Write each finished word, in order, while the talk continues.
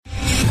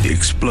The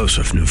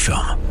explosive new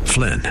film,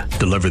 Flynn,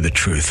 deliver the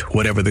truth,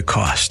 whatever the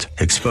cost,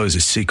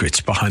 exposes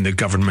secrets behind the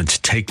government's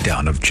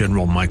takedown of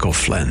General Michael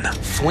Flynn.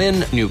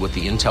 Flynn knew what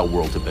the intel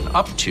world had been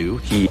up to.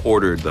 He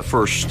ordered the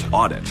first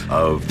audit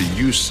of the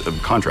use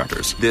of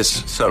contractors.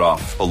 This set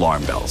off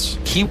alarm bells.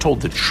 He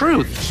told the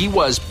truth. He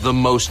was the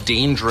most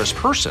dangerous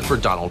person for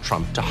Donald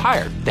Trump to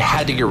hire. They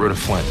had to get rid of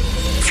Flynn.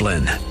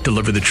 Flynn,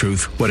 deliver the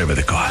truth, whatever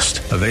the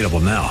cost. Available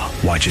now.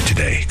 Watch it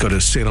today. Go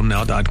to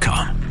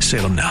salemnow.com.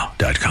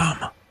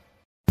 salemnow.com.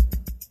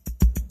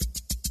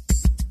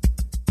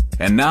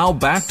 And now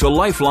back to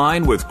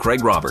Lifeline with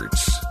Craig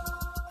Roberts.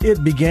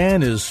 It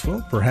began as,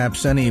 well,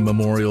 perhaps any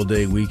Memorial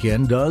Day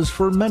weekend does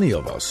for many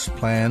of us.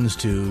 Plans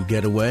to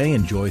get away,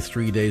 enjoy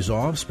 3 days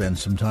off, spend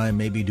some time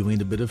maybe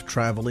doing a bit of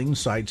traveling,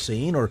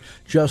 sightseeing, or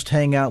just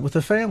hang out with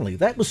the family.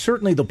 That was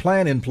certainly the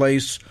plan in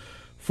place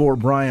for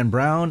Brian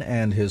Brown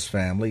and his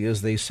family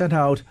as they set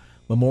out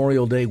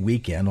Memorial Day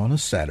weekend on a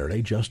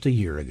Saturday just a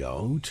year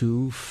ago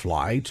to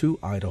fly to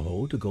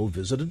Idaho to go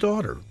visit a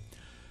daughter.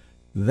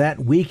 That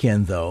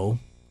weekend, though,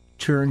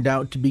 turned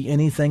out to be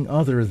anything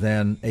other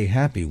than a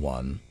happy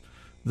one.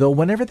 Though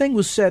when everything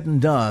was said and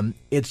done,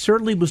 it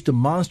certainly was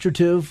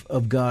demonstrative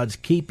of God's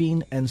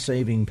keeping and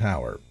saving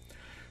power.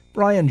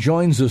 Brian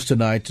joins us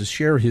tonight to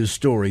share his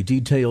story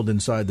detailed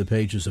inside the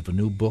pages of a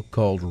new book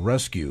called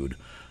Rescued,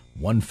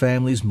 one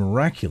family's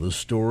miraculous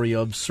story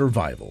of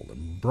survival.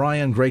 And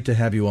Brian, great to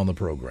have you on the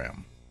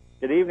program.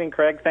 Good evening,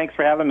 Craig. Thanks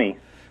for having me.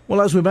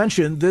 Well, as we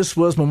mentioned, this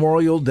was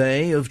Memorial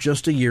Day of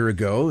just a year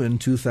ago in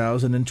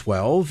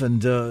 2012,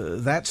 and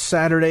that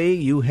Saturday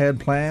you had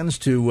plans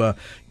to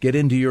get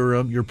into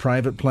your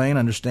private plane. I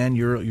understand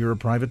you're a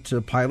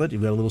private pilot.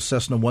 You've got a little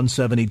Cessna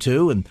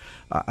 172, and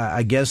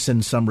I guess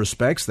in some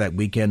respects that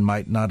weekend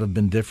might not have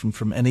been different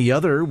from any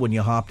other when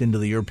you hopped into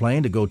the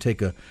airplane to go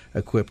take a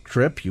quick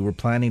trip. You were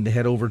planning to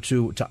head over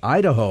to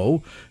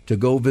Idaho to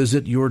go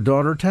visit your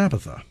daughter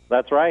Tabitha.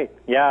 That's right.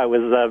 Yeah, it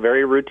was a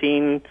very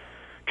routine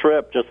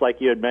trip, just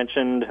like you had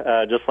mentioned,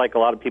 just like a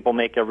lot of people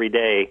make every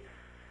day.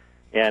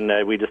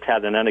 And we just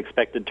had an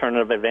unexpected turn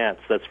of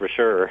events, that's for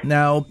sure.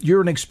 Now,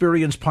 you're an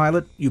experienced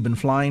pilot. You've been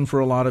flying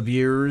for a lot of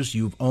years.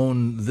 You've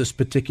owned this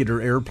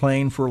particular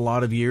airplane for a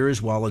lot of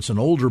years. While it's an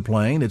older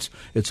plane,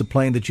 it's a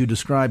plane that you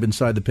describe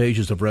inside the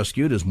pages of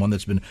Rescued as one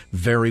that's been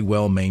very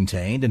well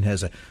maintained and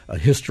has a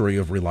history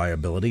of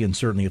reliability. And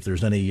certainly if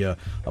there's any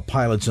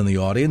pilots in the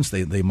audience,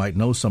 they might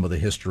know some of the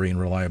history and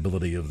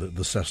reliability of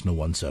the Cessna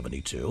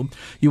 172.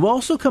 You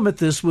also come at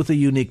this with a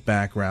unique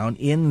background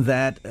in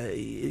that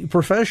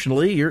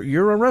professionally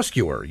you're a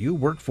rescuer. You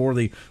work for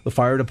the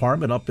fire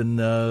department up in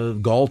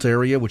Galt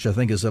area, which I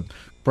think is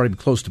probably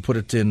close to put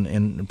it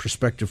in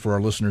perspective for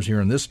our listeners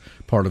here in this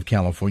part of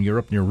California. You're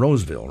up near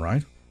Roseville,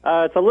 right?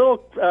 It's a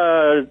little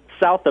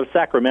south of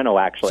Sacramento,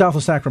 actually. South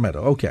of Sacramento,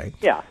 okay.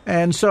 Yeah.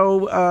 And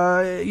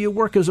so you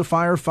work as a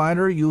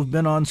firefighter. You've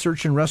been on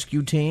search and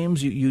rescue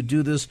teams. You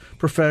do this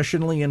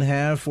professionally and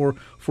have for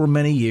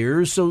many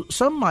years. So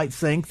some might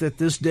think that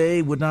this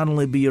day would not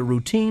only be a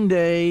routine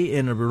day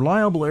in a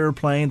reliable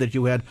airplane that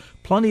you had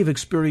plenty of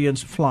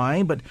experience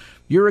flying, but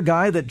you're a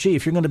guy that, gee,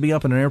 if you're going to be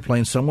up in an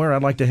airplane somewhere,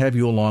 I'd like to have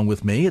you along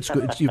with me. It's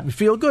good. You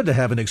feel good to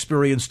have an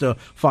experienced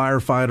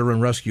firefighter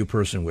and rescue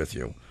person with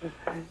you.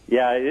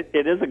 Yeah,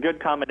 it is a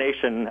good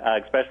combination,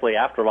 especially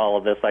after all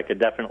of this. I could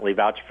definitely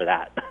vouch for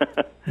that.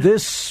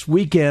 This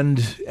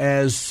weekend,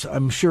 as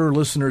I'm sure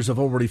listeners have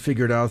already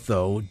figured out,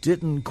 though,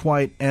 didn't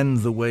quite end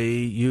the way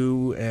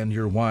you and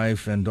your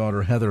wife and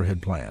daughter Heather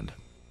had planned.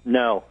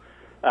 No,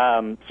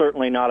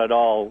 certainly not at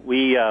all.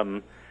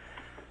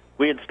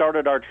 We had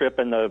started our trip,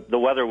 and the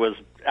weather was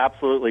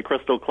absolutely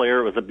crystal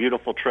clear. It was a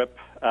beautiful trip,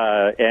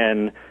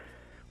 and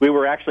we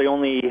were actually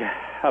only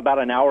about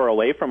an hour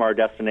away from our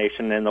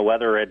destination, and the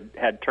weather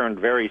had turned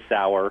very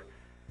sour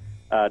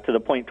to the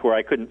point to where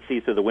I couldn't see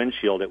through the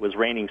windshield. It was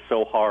raining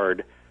so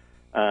hard,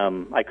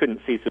 I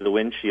couldn't see through the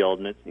windshield.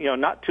 And it's,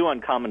 not too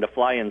uncommon to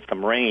fly in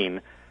some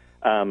rain,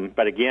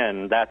 but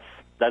again, that's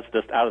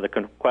just out of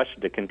the question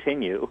to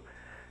continue.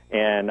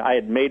 And I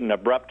had made an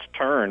abrupt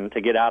turn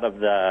to get out of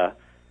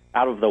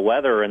the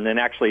weather, and then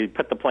actually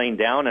put the plane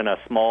down in a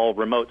small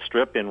remote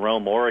strip in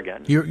Rome,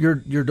 Oregon.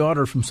 Your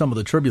daughter, from some of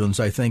the turbulence,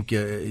 I think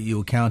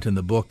you account in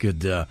the book,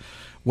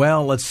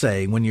 well, let's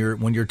say when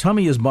your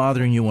tummy is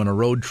bothering you on a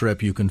road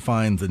trip, you can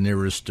find the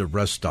nearest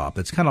rest stop.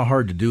 It's kind of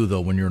hard to do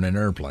though when you're in an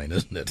airplane,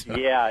 isn't it?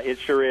 Yeah, it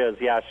sure is.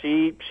 Yeah,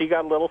 she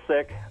got a little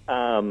sick,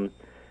 and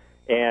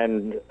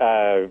it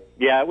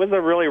was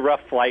a really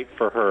rough flight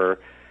for her.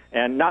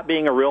 And not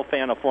being a real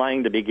fan of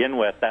flying to begin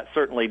with, that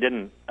certainly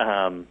didn't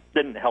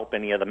help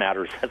any of the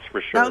matters. That's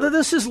for sure. Now,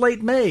 this is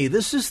late May.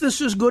 This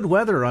is good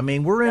weather. I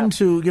mean, we're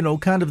into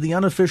kind of the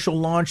unofficial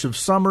launch of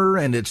summer,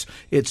 and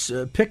it's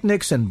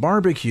picnics and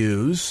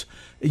barbecues.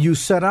 You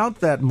set out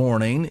that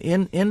morning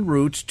en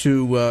route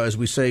to, as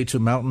we say, to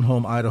Mountain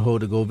Home, Idaho,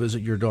 to go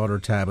visit your daughter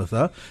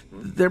Tabitha.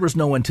 There was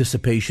no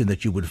anticipation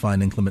that you would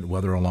find inclement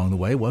weather along the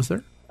way, was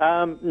there?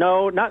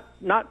 No,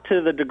 not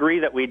to the degree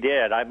that we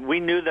did. We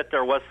knew that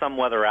there was some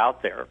weather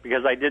out there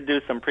because I did do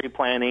some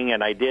pre-planning,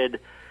 and I did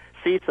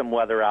see some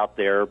weather out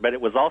there, but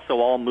it was also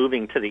all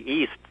moving to the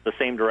east, the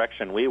same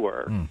direction we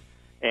were.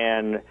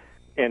 And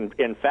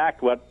in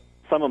fact, what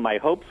some of my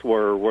hopes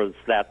were was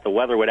that the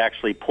weather would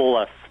actually pull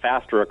us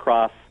faster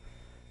across,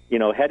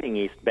 heading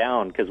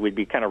eastbound, because we'd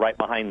be kind of right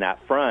behind that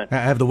front.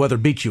 Have the weather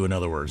beat you, in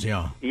other words,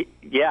 yeah.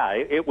 Yeah,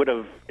 it would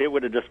have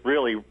just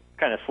really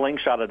kind of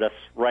slingshotted us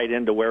right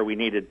into where we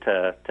needed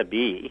to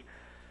be.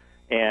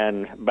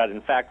 But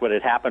in fact, what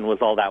had happened was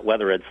all that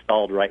weather had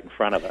stalled right in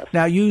front of us.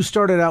 Now, you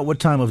started out what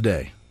time of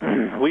day?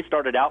 We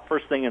started out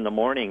first thing in the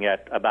morning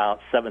at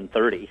about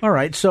 7:30. All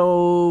right,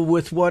 so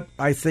with what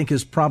I think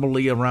is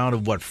probably around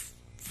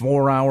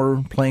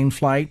 4-hour plane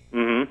flight,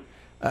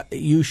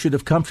 you should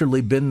have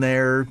comfortably been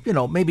there,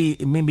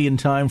 maybe in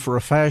time for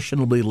a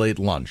fashionably late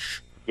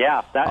lunch.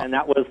 Yeah, and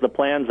that was the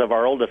plans of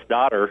our oldest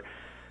daughter.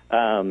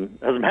 As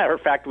a matter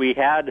of fact, we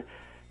had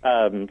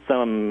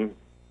some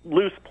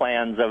loose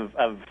plans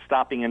of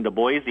stopping into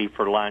Boise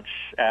for lunch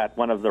at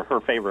one of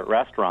her favorite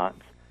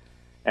restaurants.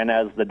 And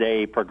as the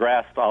day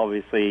progressed,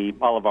 obviously,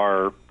 all of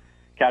our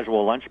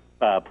casual lunch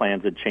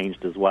plans had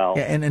changed as well.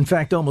 Yeah, and in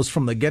fact, almost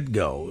from the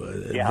get-go,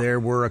 there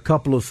were a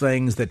couple of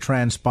things that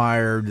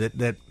transpired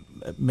that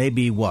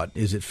maybe,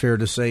 is it fair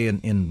to say,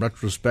 in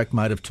retrospect,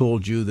 might have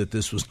told you that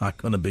this was not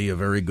going to be a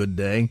very good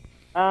day?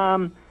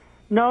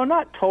 No,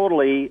 not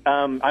totally.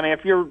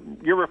 If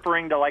you're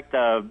referring to like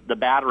the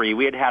battery,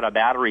 we had a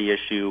battery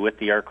issue with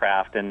the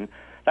aircraft, and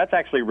that's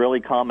actually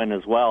really common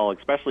as well,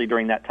 especially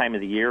during that time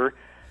of the year,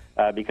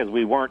 because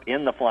we weren't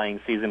in the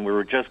flying season. We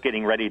were just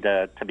getting ready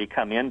to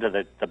become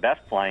into the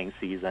best flying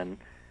season,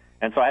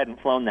 and so I hadn't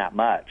flown that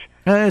much.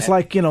 It's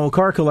like,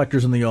 car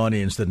collectors in the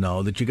audience that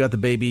know that you got the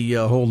baby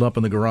holed up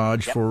in the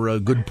garage for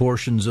good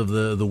portions of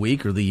the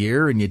week or the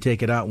year, and you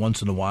take it out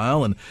once in a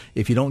while, and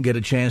if you don't get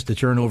a chance to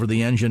turn over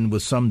the engine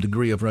with some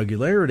degree of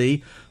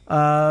regularity,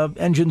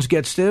 engines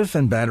get stiff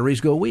and batteries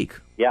go weak.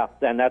 Yeah,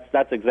 and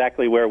that's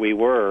exactly where we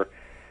were.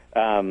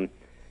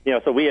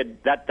 So we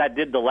had that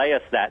did delay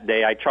us that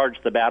day. I charged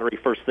the battery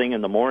first thing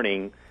in the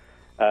morning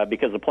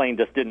because the plane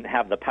just didn't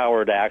have the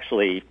power to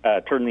actually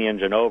turn the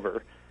engine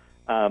over.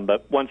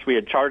 But once we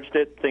had charged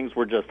it, things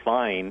were just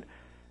fine.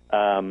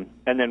 And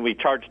then we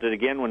charged it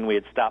again when we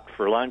had stopped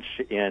for lunch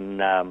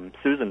in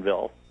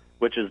Susanville,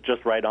 which is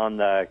just right on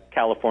the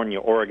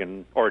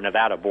California-Oregon or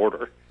Nevada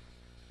border.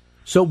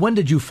 So when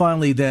did you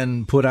finally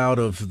then put out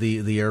of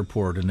the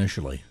airport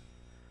initially?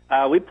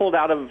 We pulled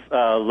out of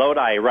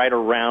Lodi right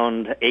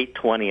around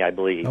 8:20, I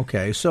believe.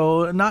 Okay,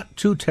 so not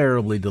too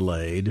terribly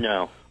delayed.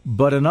 No.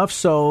 But enough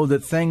so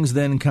that things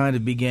then kind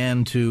of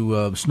began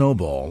to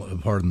snowball,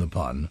 pardon the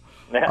pun.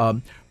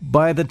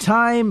 By the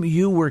time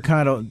you were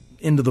kind of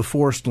into the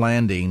forced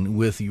landing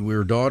with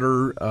your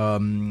daughter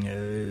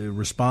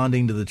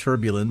responding to the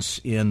turbulence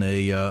in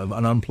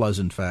an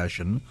unpleasant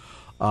fashion,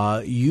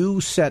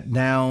 you sat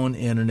down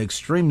in an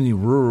extremely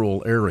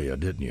rural area,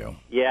 didn't you?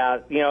 Yeah,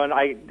 and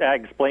I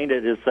explained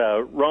it as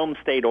Rome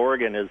State,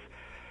 Oregon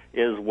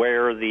is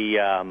where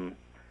the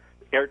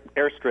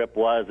airstrip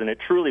was, and it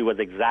truly was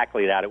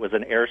exactly that. It was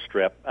an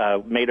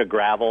airstrip made of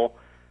gravel.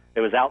 It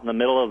was out in the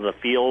middle of the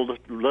field,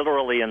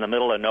 literally in the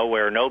middle of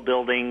nowhere, no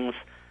buildings,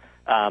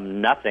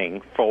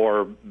 nothing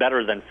for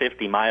better than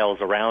 50 miles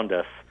around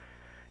us.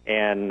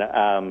 And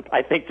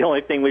I think the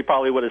only thing we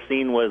probably would have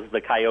seen was the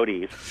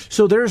coyotes.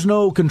 So there's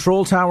no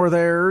control tower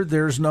there?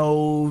 There's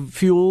no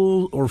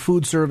fuel or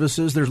food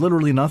services? There's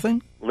literally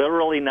nothing?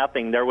 Literally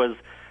nothing. There was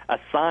a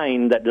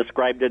sign that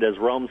described it as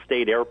Rome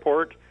State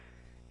Airport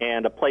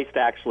and a place to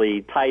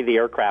actually tie the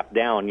aircraft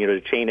down, to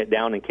chain it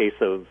down in case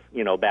of,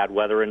 bad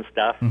weather and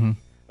stuff. Mm-hmm.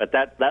 But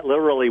that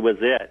literally was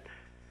it.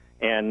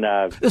 And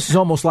this is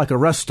almost like a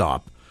rest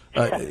stop.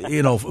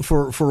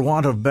 For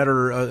want of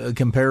better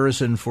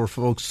comparison for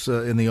folks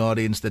in the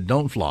audience that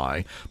don't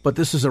fly, but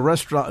this is a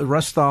rest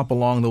stop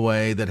along the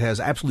way that has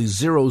absolutely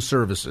zero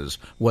services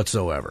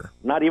whatsoever.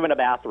 Not even a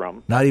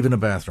bathroom. Not even a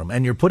bathroom.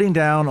 And you're putting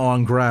down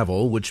on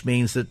gravel, which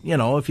means that,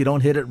 if you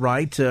don't hit it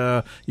right,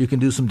 you can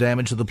do some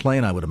damage to the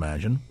plane, I would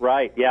imagine.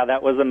 Right, yeah,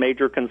 that was a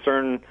major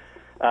concern.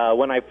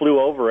 When I flew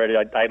over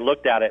it, I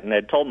looked at it and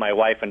had told my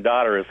wife and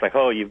daughter, it's like,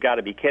 oh, you've got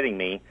to be kidding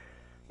me.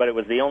 But it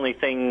was the only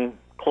thing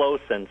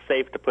close and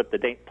safe to put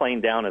the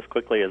plane down as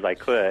quickly as I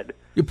could.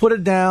 You put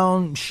it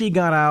down, she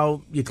got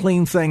out, you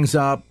cleaned things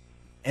up,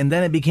 and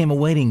then it became a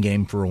waiting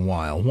game for a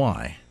while.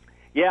 Why?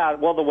 Yeah,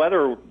 well, the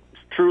weather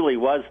truly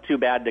was too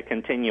bad to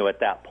continue at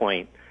that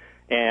point.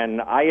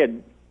 And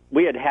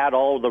we had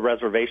all the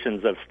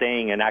reservations of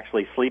staying and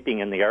actually sleeping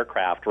in the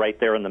aircraft right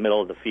there in the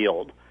middle of the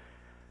field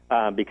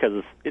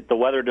because the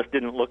weather just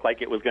didn't look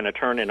like it was going to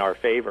turn in our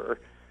favor.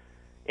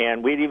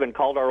 And we'd even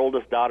called our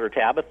oldest daughter,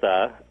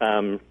 Tabitha,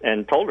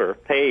 and told her,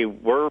 hey,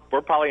 we're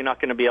probably not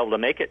going to be able to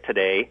make it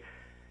today.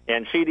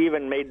 And she'd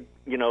even made,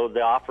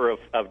 the offer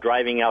of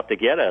driving out to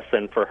get us.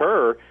 And for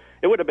her,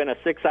 it would have been a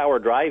 6-hour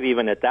drive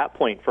even at that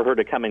point for her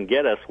to come and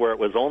get us, where it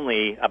was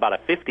only about a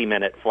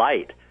 50-minute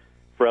flight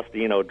for us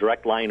to,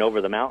 direct line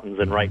over the mountains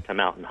and right to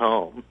Mountain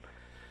Home.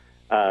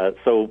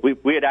 So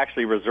we had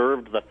actually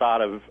reserved the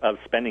thought of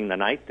spending the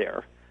night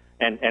there.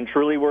 And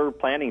truly we're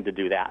planning to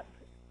do that.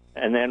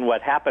 And then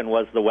what happened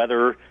was the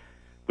weather,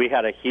 we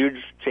had a huge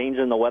change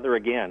in the weather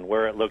again,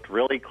 where it looked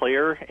really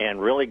clear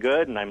and really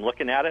good, and I'm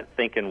looking at it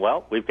thinking,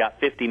 well, we've got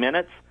 50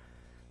 minutes.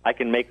 I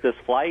can make this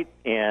flight,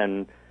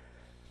 and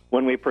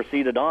when we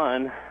proceeded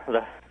on,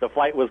 the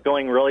flight was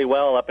going really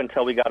well up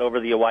until we got over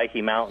the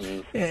Owyhee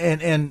Mountains.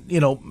 And you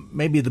know,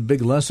 maybe the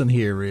big lesson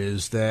here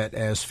is that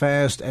as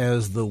fast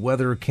as the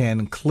weather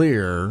can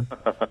clear,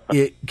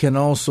 it can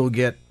also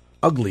get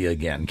ugly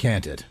again,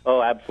 can't it?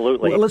 Oh,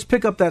 absolutely. Well, let's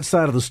pick up that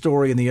side of the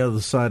story and the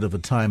other side of a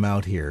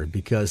timeout here,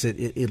 because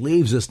it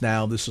leaves us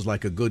now. This is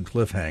like a good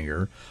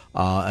cliffhanger,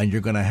 and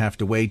you're going to have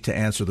to wait to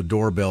answer the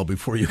doorbell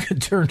before you can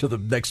turn to the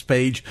next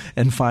page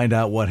and find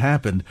out what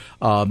happened.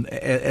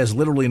 As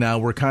literally now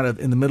we're kind of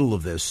in the middle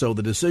of this. So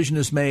the decision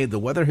is made. The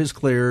weather has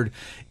cleared.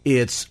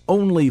 It's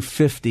only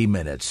 50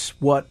 minutes.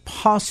 What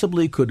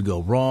possibly could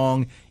go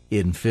wrong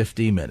in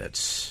 50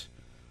 minutes?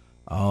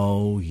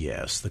 Oh,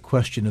 yes, the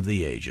question of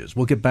the ages.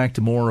 We'll get back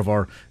to more of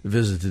our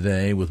visit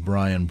today with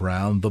Brian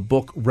Brown. The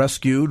book,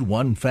 Rescued,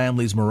 One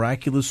Family's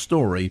Miraculous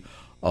Story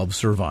of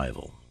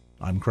Survival.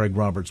 I'm Craig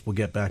Roberts. We'll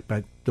get back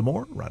to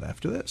more right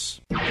after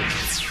this.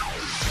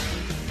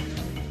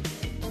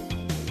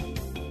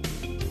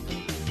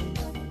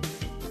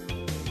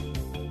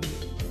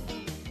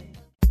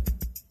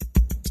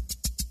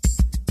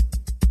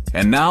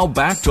 And now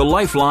back to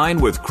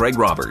Lifeline with Craig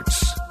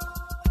Roberts.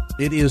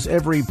 It is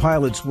every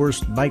pilot's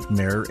worst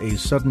nightmare, a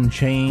sudden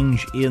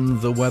change in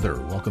the weather.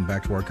 Welcome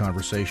back to our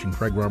conversation.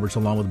 Craig Roberts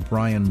along with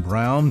Brian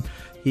Brown.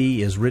 He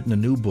has written a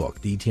new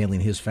book detailing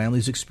his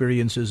family's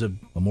experiences of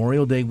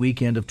Memorial Day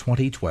weekend of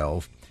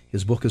 2012.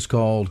 His book is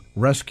called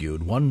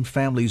Rescued, One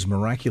Family's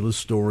Miraculous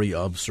Story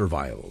of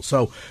Survival.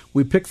 So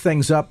we pick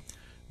things up.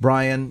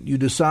 Brian, you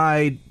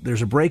decide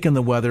there's a break in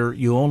the weather.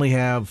 You only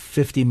have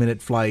 50-minute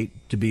flight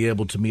to be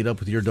able to meet up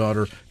with your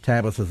daughter,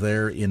 Tabitha,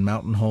 there in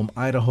Mountain Home,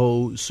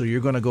 Idaho. So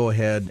you're going to go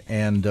ahead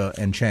and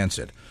chance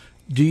it.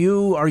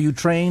 Are you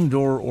trained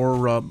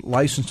or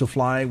licensed to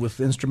fly with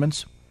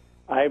instruments?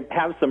 I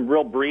have some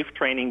real brief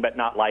training, but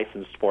not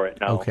licensed for it,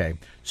 no. Okay.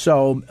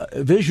 So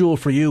visual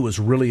for you is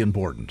really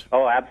important.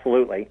 Oh,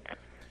 absolutely.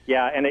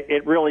 Yeah, and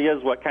it really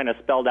is what kind of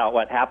spelled out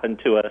what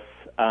happened to us.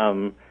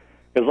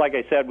 Because like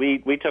I said,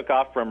 we took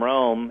off from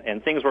Rome,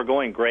 and things were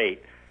going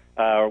great.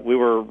 We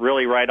were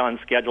really right on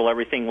schedule.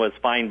 Everything was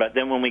fine. But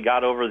then when we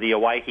got over the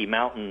Owyhee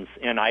Mountains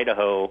in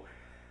Idaho,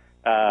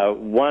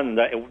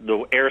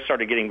 the air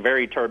started getting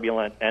very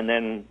turbulent, and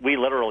then we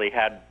literally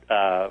had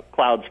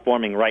clouds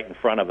forming right in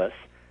front of us.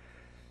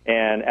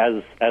 And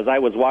as I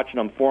was watching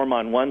them form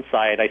on one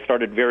side, I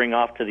started veering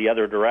off to the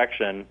other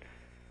direction,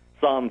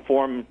 saw them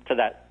form to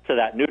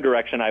that new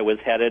direction I was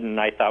headed, and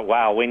I thought,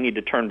 wow, we need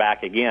to turn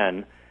back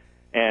again.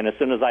 And as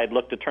soon as I had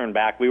looked to turn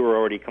back, we were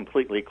already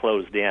completely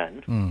closed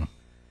in.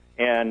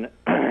 And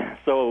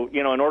so,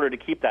 in order to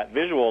keep that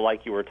visual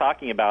like you were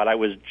talking about, I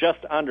was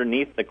just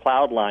underneath the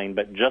cloud line,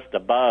 but just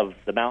above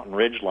the mountain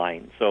ridge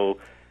line. So it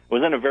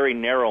was in a very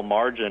narrow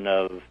margin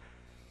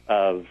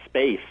of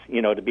space,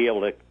 to be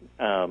able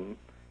to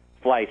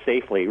fly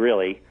safely,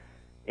 really.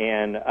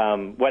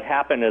 And what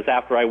happened is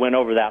after I went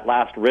over that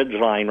last ridge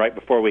line right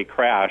before we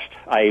crashed,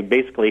 I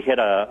basically hit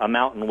a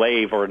mountain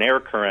wave or an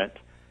air current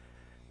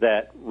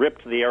that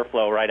ripped the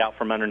airflow right out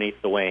from underneath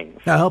the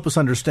wings. Now, help us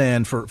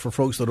understand, for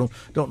folks that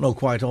don't know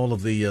quite all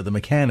of the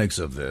mechanics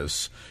of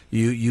this,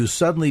 you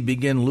suddenly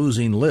begin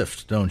losing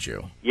lift, don't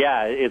you?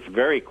 Yeah, it's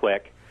very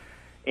quick.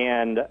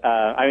 And,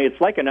 it's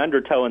like an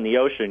undertow in the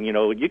ocean.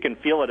 You can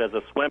feel it as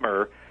a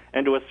swimmer,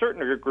 and to a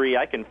certain degree,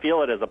 I can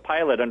feel it as a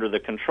pilot under the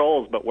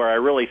controls, but where I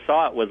really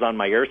saw it was on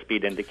my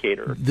airspeed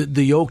indicator.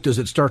 The yoke, does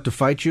it start to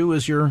fight you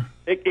as you're...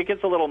 It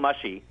gets a little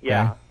mushy,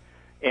 yeah.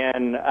 Okay.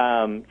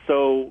 And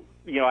so...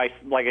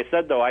 like I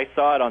said, though, I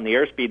saw it on the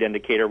airspeed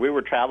indicator. We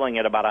were traveling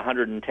at about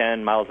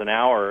 110 miles an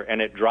hour,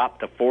 and it dropped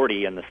to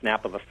 40 in the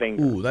snap of a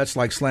finger. Ooh, that's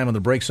like slamming the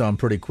brakes on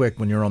pretty quick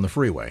when you're on the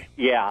freeway.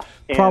 Yeah.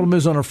 Problem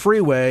is, on a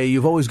freeway,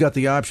 you've always got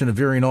the option of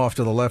veering off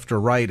to the left or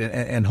right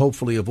and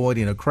hopefully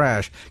avoiding a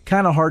crash.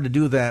 Kind of hard to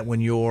do that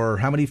when you're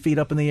how many feet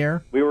up in the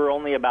air? We were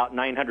only about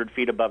 900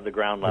 feet above the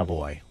ground level. Oh,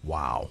 boy.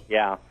 Wow.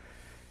 Yeah.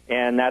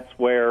 And that's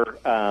where...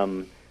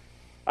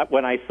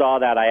 when I saw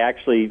that, I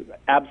actually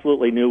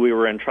absolutely knew we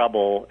were in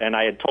trouble, and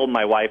I had told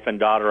my wife and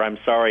daughter, I'm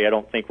sorry, I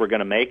don't think we're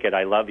going to make it.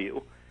 I love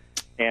you.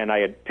 And I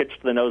had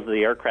pitched the nose of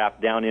the aircraft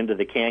down into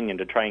the canyon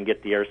to try and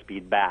get the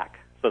airspeed back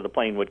so the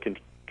plane would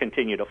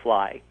continue to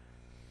fly.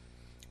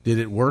 Did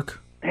it work?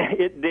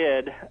 It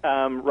did.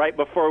 Right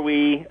before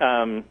we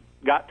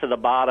got to the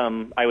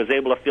bottom, I was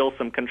able to feel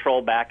some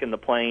control back in the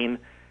plane,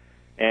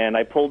 and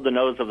I pulled the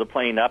nose of the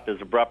plane up as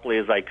abruptly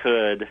as I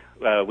could.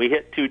 We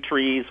hit two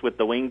trees with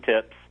the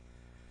wingtips,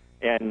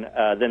 and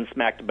then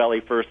smacked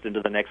belly first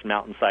into the next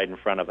mountainside in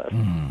front of us.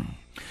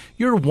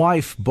 Your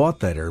wife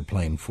bought that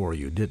airplane for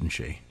you, didn't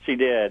she? She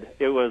did.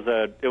 It was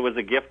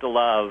a gift of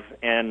love,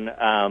 and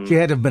she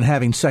had to have been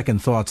having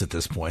second thoughts at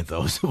this point,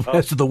 though. So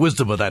as to the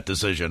wisdom of that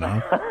decision,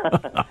 huh?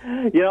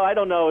 I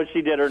don't know if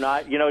she did or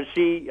not.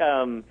 She.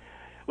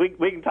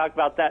 We can talk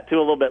about that too a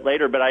little bit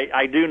later, but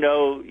I do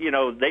know.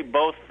 They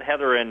both,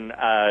 Heather and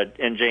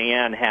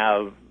Jayanne,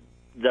 have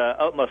the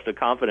utmost of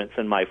confidence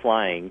in my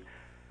flying.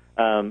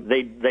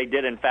 They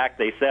did, in fact,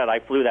 they said I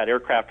flew that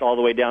aircraft all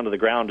the way down to the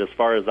ground as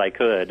far as I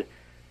could,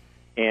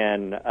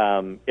 and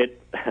it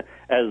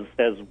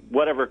as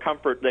whatever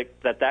comfort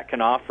that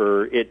can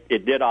offer,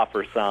 it did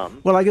offer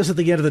some. Well, I guess at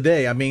the end of the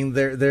day, I mean,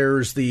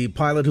 there's the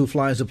pilot who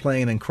flies a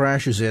plane and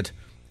crashes it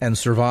and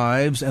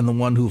survives, and the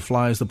one who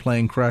flies the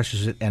plane,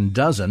 crashes it, and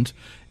doesn't.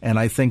 And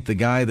I think the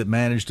guy that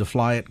managed to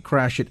fly it,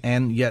 crash it,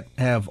 and yet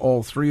have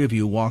all three of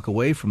you walk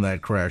away from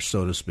that crash,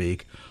 so to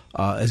speak,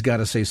 has got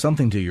to say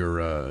something to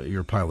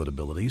your pilot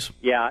abilities.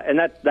 Yeah, and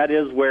that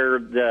is where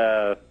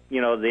the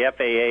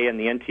FAA and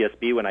the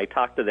NTSB, when I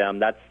talked to them,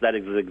 that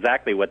is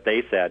exactly what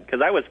they said.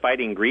 Because I was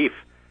fighting grief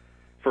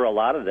for a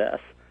lot of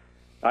this.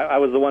 I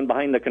was the one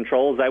behind the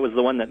controls. I was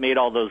the one that made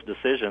all those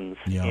decisions,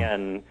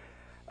 and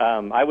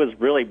I was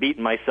really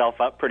beating myself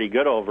up pretty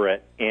good over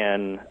it.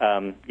 And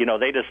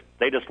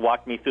they just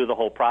walked me through the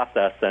whole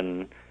process,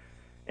 and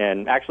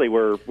actually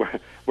we're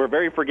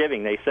very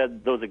forgiving. They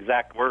said those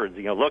exact words.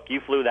 Look, you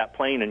flew that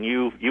plane and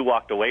you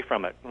walked away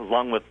from it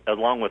along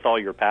with all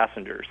your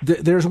passengers.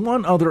 There's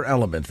one other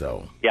element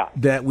though,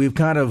 that we've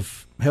kind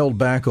of held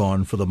back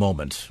on for the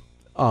moment,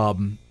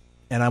 and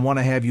I want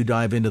to have you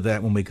dive into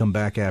that when we come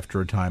back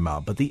after a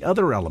timeout. But the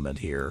other element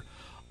here.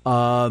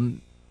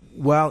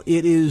 While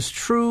it is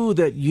true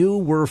that you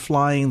were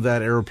flying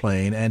that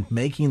airplane and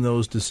making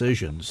those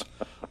decisions,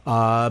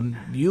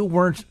 you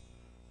weren't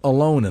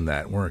alone in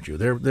that, weren't you?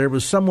 There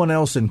was someone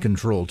else in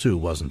control too,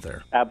 wasn't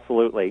there?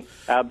 Absolutely.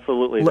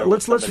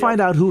 Let's find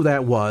out who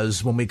that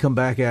was when we come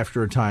back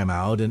after a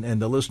timeout.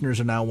 And the listeners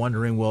are now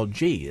wondering, well,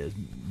 gee, his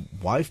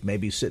wife may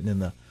be sitting in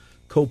the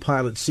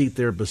co-pilot seat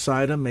there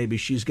beside him. Maybe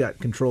she's got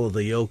control of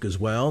the yoke as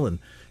well and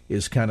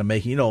is kind of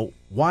making,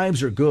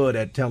 wives are good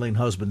at telling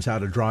husbands how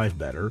to drive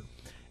better.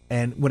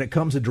 And when it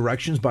comes to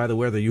directions, by the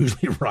way, they're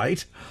usually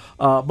right.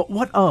 But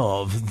what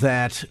of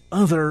that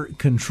other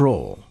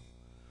control?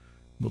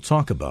 We'll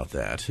talk about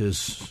that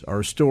as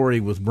our story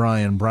with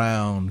Brian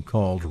Brown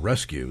called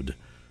Rescued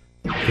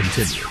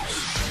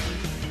continues.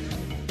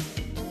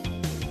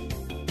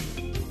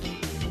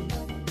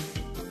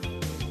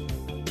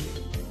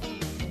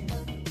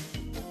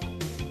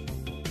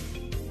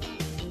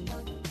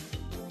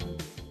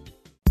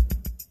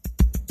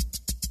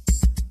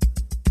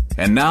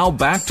 And now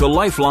back to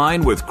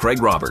Lifeline with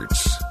Craig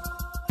Roberts.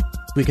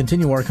 We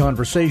continue our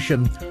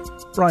conversation.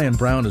 Brian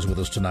Brown is with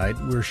us tonight.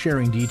 We're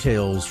sharing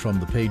details from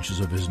the pages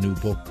of his new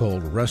book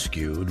called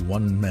Rescued,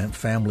 One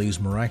Family's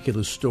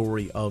Miraculous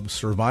Story of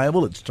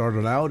Survival. It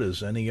started out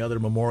as any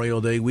other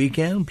Memorial Day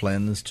weekend,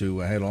 plans to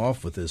head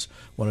off with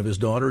one of his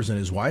daughters and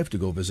his wife to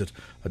go visit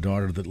a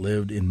daughter that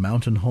lived in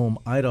Mountain Home,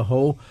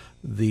 Idaho.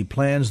 The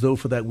plans, though,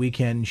 for that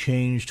weekend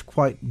changed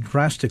quite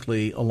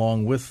drastically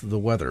along with the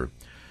weather.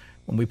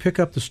 When we pick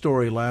up the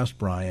story last,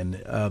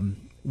 Brian,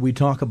 we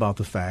talk about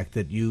the fact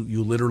that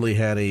you literally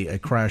had a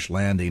crash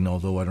landing,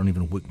 although I don't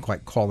even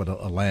quite call it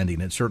a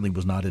landing. It certainly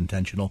was not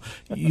intentional.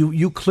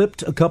 You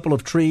clipped a couple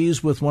of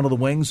trees with one of the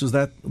wings. Is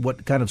that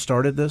what kind of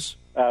started this?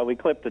 We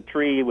clipped a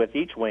tree with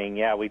each wing.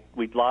 Yeah, we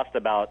lost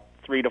about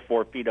 3 to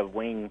 4 feet of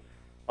wing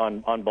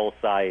on both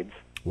sides.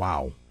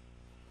 Wow.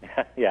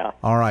 Yeah.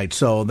 All right.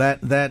 So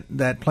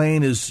that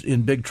plane is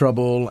in big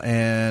trouble,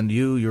 and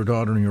you, your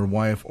daughter, and your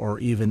wife are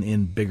even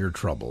in bigger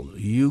trouble.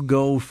 You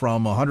go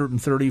from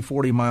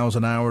 40 miles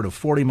an hour to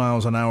 40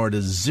 miles an hour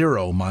to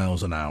 0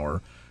 miles an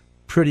hour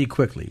pretty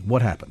quickly.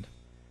 What happened?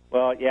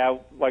 Well, yeah,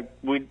 like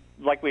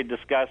we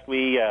discussed,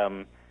 we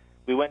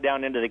went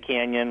down into the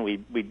canyon.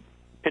 We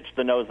pitched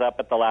the nose up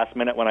at the last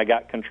minute when I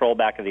got control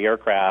back of the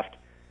aircraft,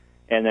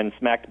 and then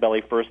smacked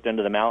belly first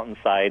into the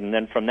mountainside. And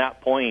then from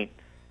that point,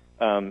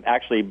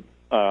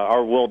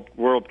 our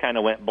world kind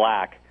of went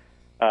black.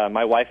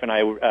 My wife and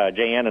I,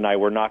 Jayanne and I,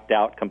 were knocked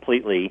out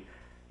completely.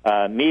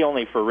 Me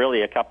only for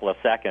really a couple of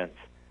seconds.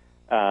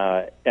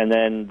 And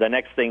then the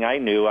next thing I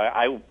knew,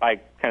 I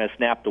kind of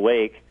snapped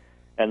awake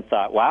and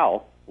thought,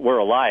 wow, we're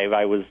alive.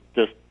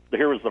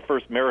 Here was the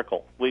first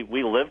miracle.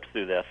 We lived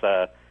through this.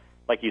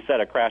 Like you said,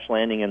 a crash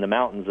landing in the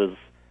mountains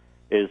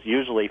is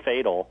usually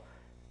fatal,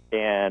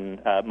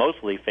 and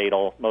mostly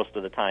fatal most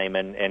of the time.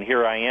 And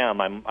here I am.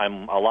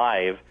 I'm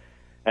alive.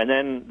 And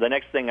then the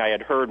next thing I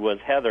had heard was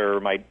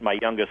Heather, my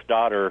youngest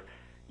daughter,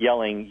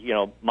 yelling,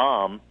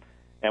 Mom.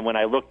 And when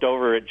I looked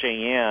over at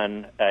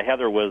Jayanne,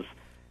 Heather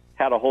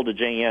had a hold of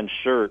Jayanne's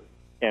shirt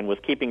and was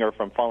keeping her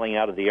from falling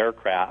out of the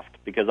aircraft,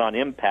 because on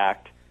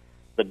impact,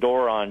 the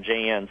door on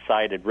Jayanne's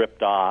side had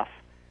ripped off,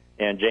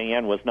 and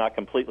Jayanne was not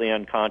completely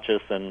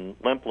unconscious and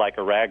limp like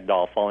a rag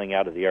doll falling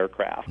out of the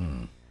aircraft.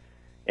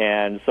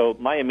 And so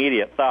my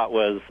immediate thought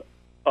was,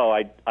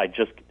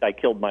 I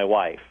killed my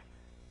wife.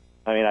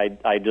 I mean,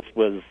 I just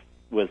was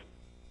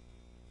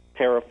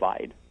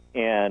terrified,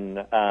 and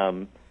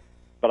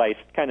but I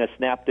kind of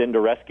snapped into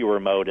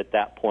rescuer mode at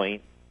that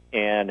point,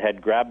 and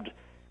had grabbed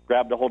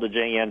a hold of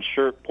Jayanne's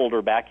shirt, pulled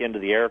her back into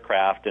the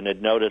aircraft, and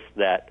had noticed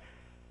that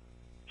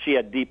she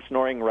had deep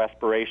snoring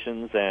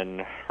respirations,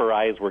 and her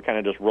eyes were kind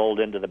of just rolled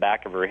into the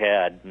back of her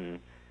head,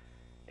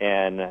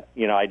 and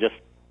I just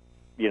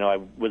I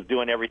was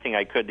doing everything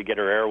I could to get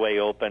her airway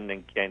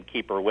open and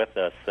keep her with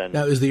us. And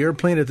now, is the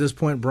airplane at this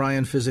point,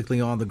 Brian,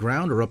 physically on the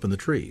ground or up in the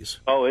trees?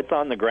 Oh, it's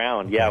on the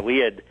ground. Okay. Yeah,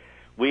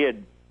 we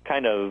had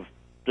kind of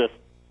just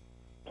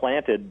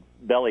planted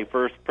belly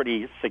first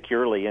pretty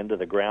securely into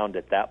the ground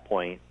at that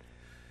point,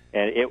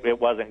 and it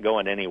wasn't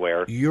going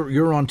anywhere.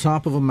 You're on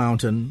top of a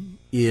mountain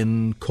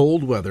in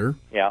cold weather.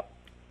 Yeah.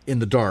 In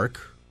the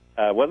dark.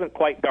 Wasn't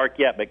quite dark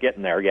yet, but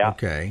getting there, yeah.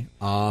 Okay.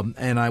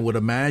 And I would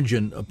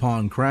imagine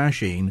upon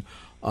crashing,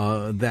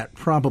 that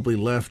probably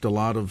left a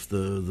lot of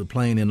the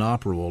plane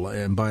inoperable.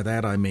 And by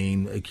that I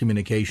mean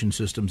communication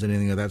systems,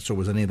 anything of that sort.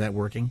 Was any of that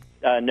working?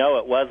 No,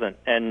 it wasn't.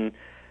 And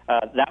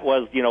that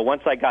was,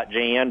 once I got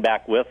JN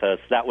back with us,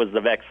 that was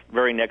the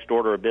very next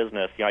order of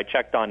business. I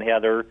checked on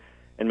Heather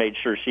and made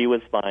sure she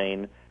was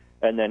fine.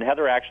 And then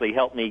Heather actually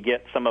helped me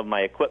get some of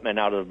my equipment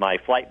out of my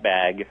flight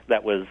bag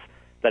that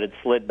had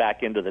slid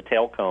back into the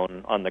tail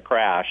cone on the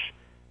crash.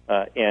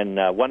 And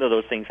one of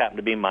those things happened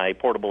to be my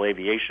portable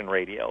aviation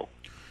radio.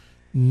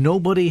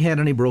 Nobody had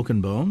any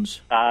broken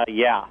bones?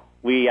 Yeah,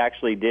 we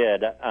actually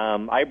did.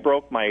 I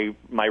broke my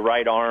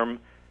right arm.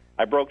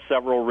 I broke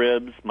several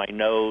ribs, my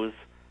nose.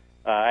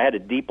 I had a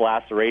deep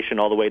laceration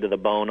all the way to the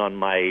bone on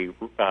my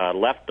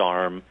left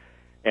arm,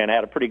 and I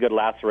had a pretty good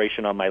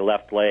laceration on my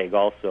left leg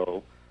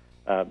also.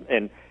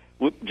 And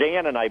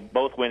Jan and I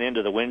both went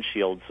into the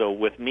windshield, so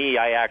with me,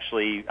 I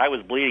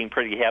was bleeding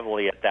pretty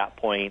heavily at that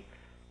point.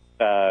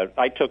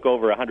 I took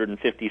over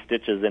 150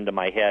 stitches into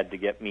my head to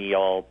get me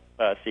all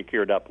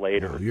secured up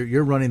later. Oh,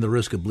 you're running the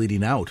risk of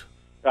bleeding out.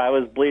 I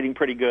was bleeding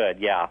pretty good,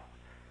 yeah.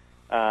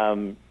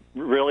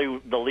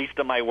 Really the least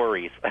of my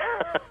worries.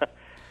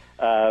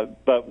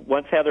 But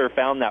once Heather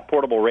found that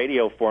portable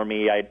radio for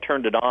me, I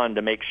turned it on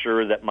to make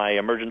sure that my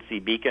emergency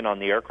beacon on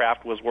the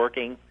aircraft was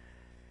working.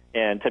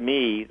 And to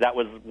me, that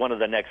was one of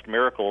the next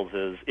miracles.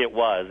 It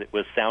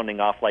was sounding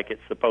off like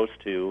it's supposed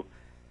to.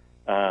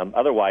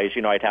 Otherwise,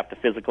 I'd have to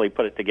physically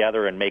put it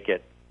together and make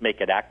it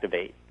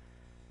activate.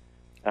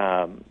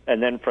 And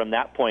then from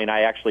that point,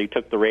 I actually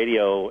took the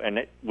radio,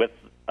 and with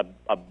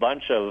a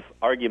bunch of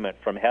argument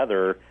from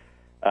Heather,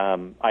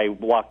 I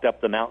walked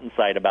up the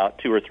mountainside about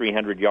 200 or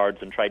 300 yards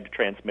and tried to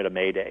transmit a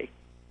mayday.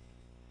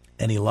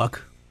 Any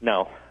luck?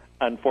 No,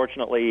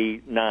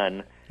 unfortunately,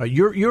 none.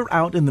 You're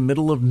out in the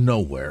middle of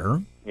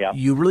nowhere. Yeah.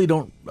 You really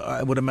don't,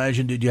 I would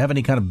imagine, did you have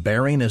any kind of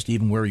bearing as to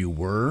even where you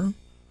were?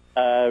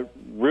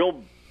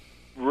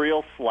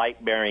 Real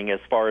slight bearing as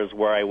far as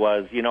where I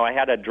was. I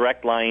had a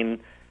direct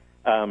line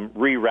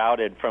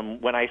rerouted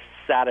from when I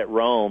sat at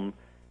Rome,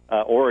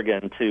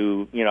 Oregon,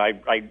 to,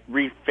 I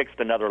refixed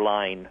another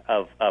line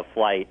of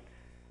flight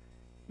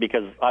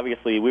because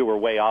obviously we were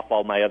way off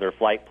all my other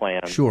flight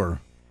plans.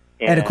 Sure.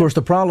 And of course,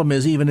 the problem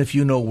is, even if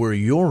you know where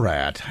you're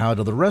at, how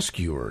do the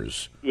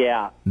rescuers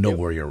know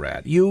where you're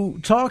at? You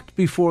talked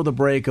before the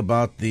break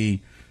about the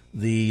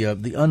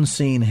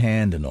unseen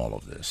hand in all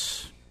of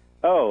this.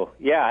 Oh,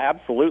 yeah,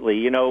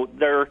 absolutely.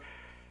 There,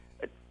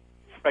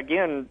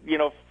 again,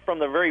 from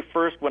the very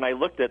first, when I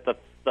looked at the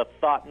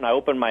thought and I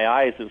opened my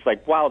eyes, it was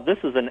like, wow, this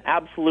is an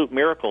absolute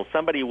miracle.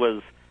 Somebody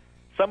was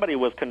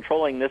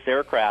controlling this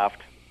aircraft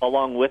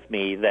along with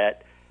me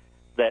that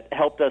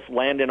helped us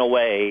land in a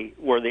way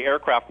where the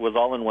aircraft was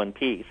all in one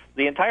piece.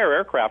 The entire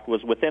aircraft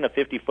was within a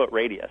 50-foot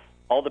radius,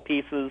 all the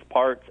pieces,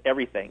 parts,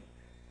 everything.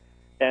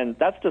 And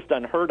that's just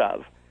unheard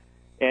of.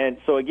 And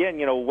so, again,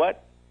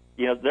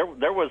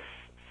 there was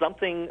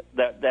something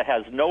that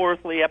has no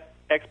earthly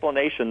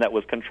explanation that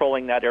was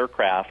controlling that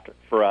aircraft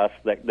for us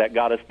that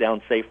got us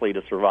down safely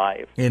to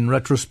survive. In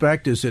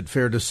retrospect, is it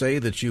fair to say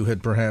that you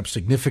had perhaps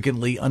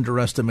significantly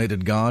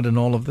underestimated God in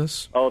all of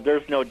this? Oh,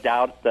 there's no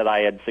doubt that I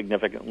had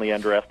significantly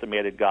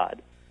underestimated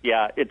God.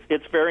 Yeah,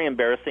 it's very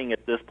embarrassing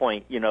at this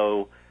point,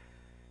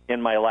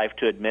 in my life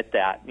to admit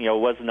that.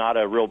 Was not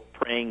a real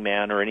praying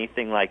man or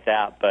anything like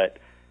that, but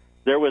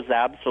there was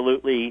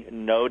absolutely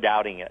no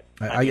doubting it.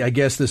 I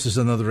guess this is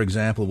another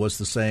example of what's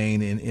the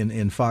saying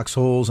in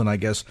foxholes and I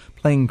guess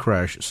plane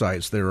crash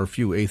sites, there are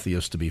few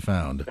atheists to be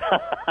found.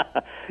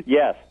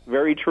 Yes,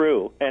 very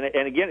true. And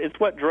again, it's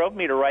what drove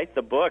me to write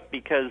the book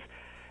because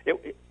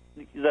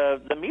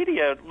the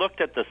media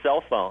looked at the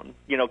cell phone,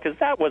 because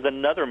that was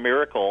another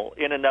miracle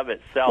in and of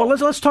itself. Well,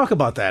 let's talk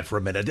about that for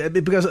a minute,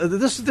 because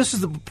this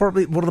is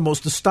probably one of the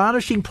most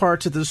astonishing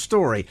parts of this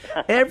story.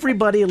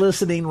 Everybody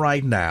listening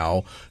right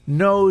now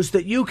knows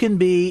that you can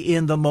be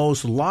in the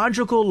most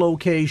logical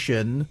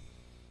location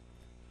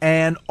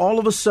and all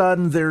of a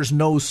sudden there's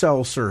no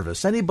cell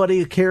service.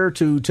 Anybody care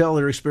to tell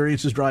their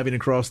experiences driving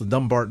across the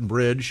Dumbarton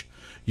Bridge?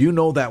 You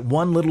know that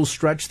one little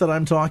stretch that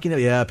I'm talking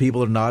about? Yeah,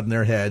 people are nodding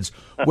their heads.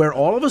 Where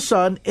all of a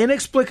sudden,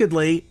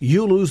 inexplicably,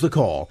 you lose the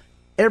call.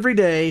 Every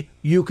day,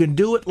 you can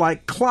do it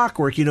like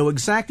clockwork. You know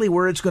exactly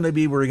where it's going to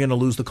be, where you're going to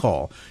lose the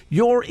call.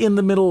 You're in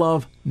the middle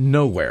of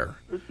nowhere.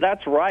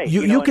 That's right.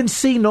 You can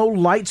see no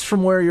lights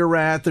from where you're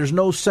at. There's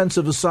no sense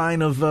of a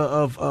sign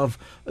of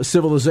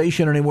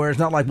civilization anywhere. It's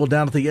not like, well,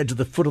 down at the edge of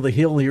the foot of the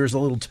hill, here's a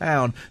little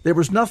town. There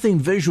was nothing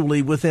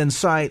visually within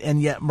sight,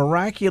 and yet,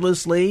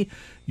 miraculously,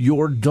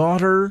 your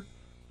daughter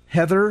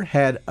Heather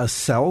had a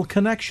cell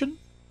connection?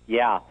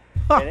 Yeah.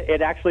 And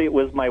it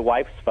was my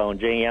wife's phone,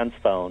 Jan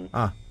phone.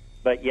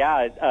 But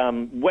yeah,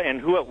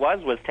 and who it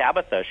was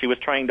Tabitha. She was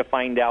trying to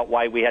find out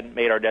why we hadn't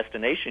made our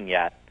destination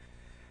yet.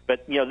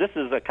 But, this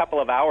is a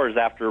couple of hours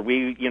after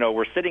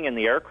we're sitting in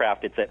the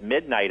aircraft. It's at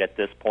midnight at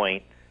this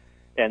point,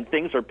 and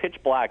things are pitch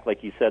black,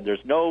 like you said.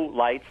 There's no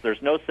lights.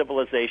 There's no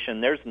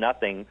civilization. There's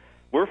nothing.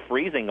 We're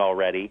freezing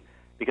already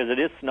because it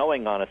is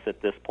snowing on us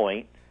at this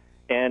point.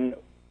 And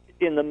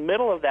in the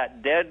middle of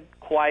that dead,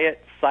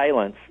 quiet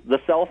silence, the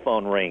cell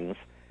phone rings.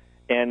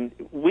 And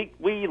we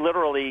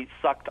literally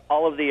sucked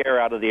all of the air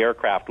out of the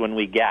aircraft when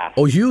we gasped.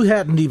 Oh, you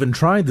hadn't even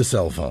tried the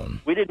cell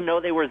phone. We didn't know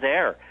they were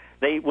there.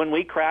 When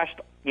we crashed,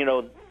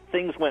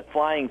 things went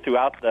flying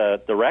throughout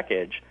the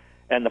wreckage,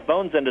 and the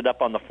phones ended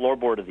up on the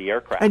floorboard of the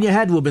aircraft. And you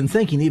had to have been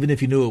thinking, even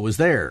if you knew it was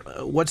there,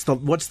 what's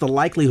the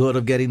likelihood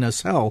of getting a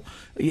cell,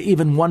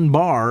 even one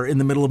bar in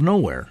the middle of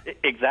nowhere?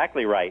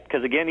 Exactly right.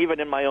 Because, again, even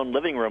in my own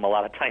living room, a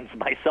lot of times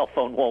my cell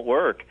phone won't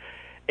work.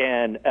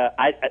 And,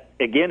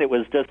 it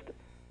was just...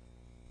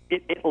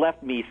 It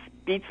left me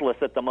speechless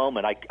at the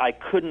moment. I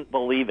couldn't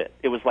believe it.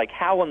 It was like,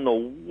 how in the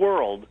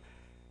world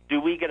do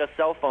we get a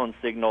cell phone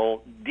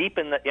signal deep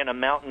in a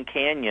mountain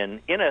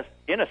canyon in a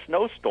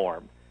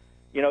snowstorm?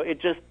 It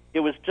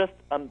was just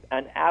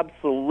an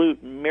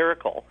absolute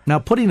miracle. Now,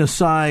 putting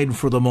aside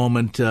for the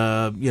moment,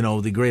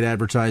 the great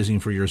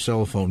advertising for your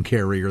cell phone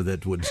carrier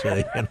that would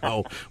say,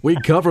 we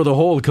cover the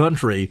whole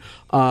country.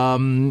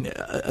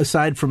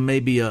 Aside from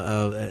maybe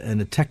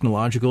a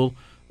technological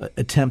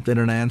attempt at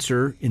an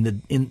answer in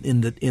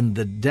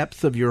the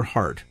depth of your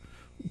heart,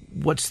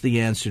 what's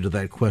the answer to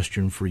that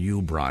question for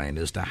you, Brian,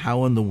 as to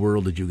how in the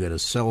world did you get a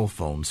cell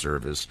phone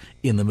service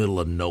in the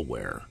middle of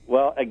nowhere?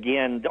 Well,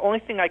 again, the only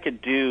thing I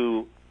could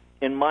do,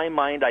 in my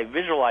mind, I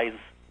visualize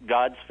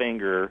God's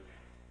finger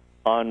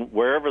on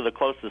wherever the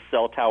closest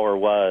cell tower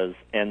was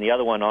and the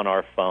other one on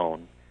our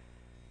phone,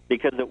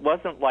 because it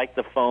wasn't like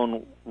the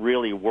phone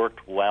really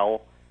worked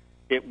well.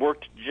 It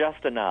worked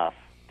just enough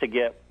to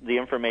get the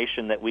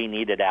information that we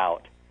needed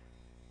out.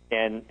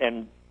 And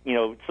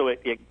so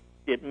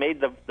it made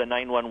the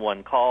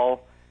 911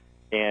 call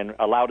and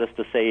allowed us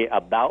to say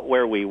about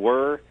where we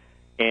were,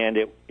 and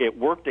it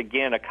worked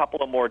again a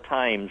couple of more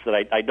times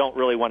that I don't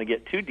really want to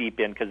get too deep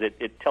in, because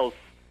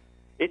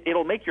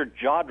it'll make your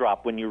jaw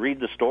drop when you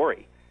read the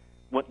story,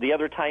 the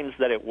other times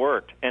that it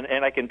worked.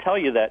 And I can tell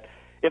you that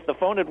if the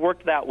phone had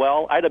worked that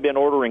well, I'd have been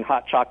ordering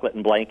hot chocolate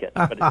and blankets,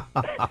 but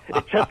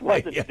it just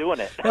wasn't doing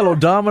it. Hello,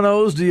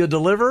 Domino's, do you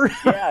deliver?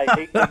 Yeah,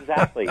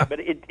 exactly. But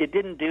it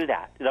didn't do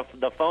that.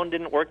 The phone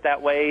didn't work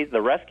that way.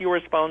 The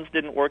rescuers' phones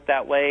didn't work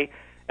that way.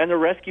 And the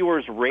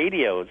rescuers'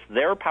 radios,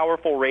 their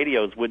powerful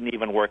radios, wouldn't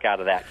even work out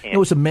of that canyon.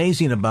 What's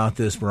amazing about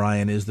this,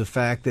 Brian, is the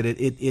fact that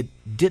it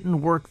didn't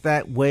work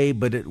that way,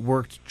 but it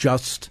worked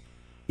just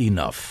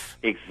enough.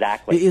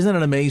 Exactly. Isn't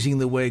it amazing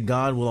the way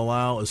God will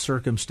allow a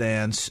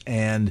circumstance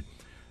and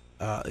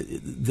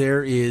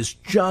there is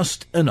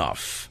just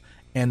enough,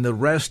 and the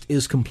rest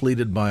is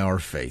completed by our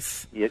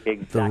faith. Yeah,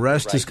 exactly. The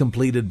rest is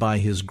completed by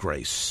His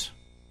grace.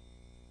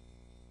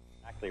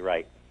 Exactly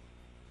right.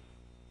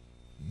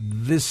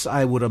 This,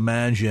 I would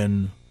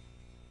imagine,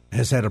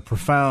 has had a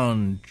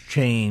profound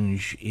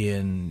change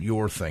in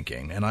your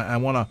thinking, and I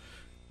want to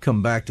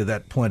come back to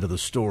that point of the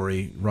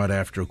story right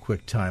after a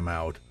quick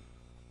timeout.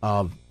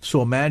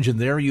 So imagine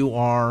there you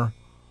are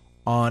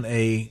on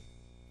a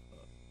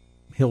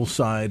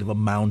hillside of a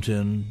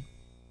mountain.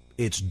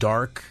 It's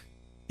dark.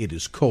 It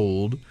is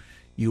cold.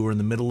 You are in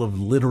the middle of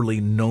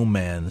literally no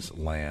man's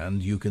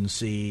land. You can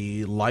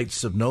see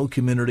lights of no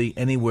community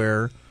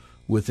anywhere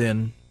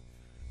within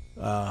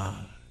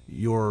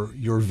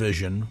your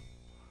vision.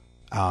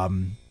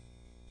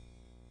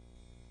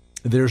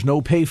 There's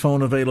no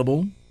payphone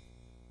available.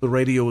 The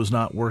radio is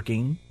not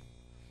working.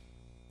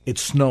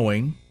 It's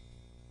snowing.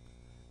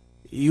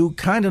 You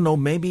kind of know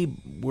maybe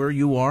where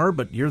you are,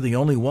 but you're the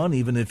only one,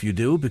 even if you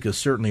do, because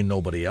certainly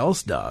nobody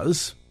else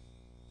does.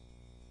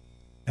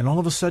 And all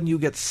of a sudden you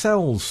get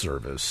cell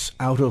service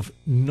out of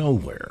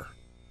nowhere.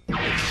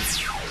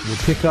 We'll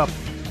pick up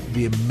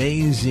the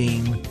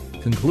amazing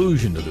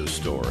conclusion to this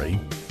story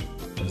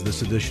as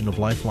this edition of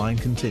Lifeline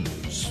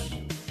continues.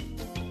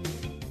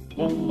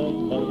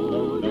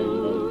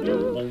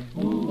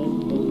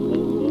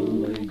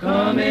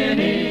 Coming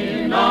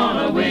in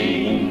on a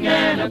wing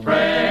and a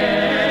prayer.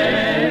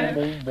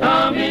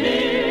 Coming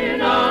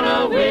in on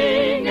a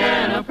wing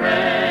and a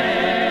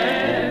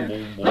prayer.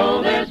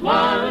 Though there's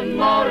one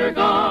motor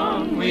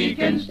gone, we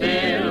can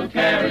still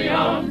carry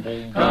on.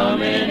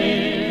 Coming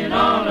in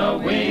on a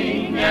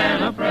wing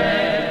and a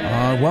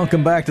prayer.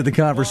 Welcome back to the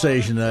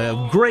conversation.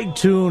 A great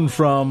tune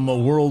from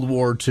World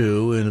War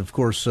II, and of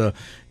course,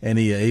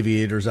 any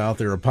aviators out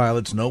there or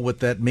pilots know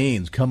what that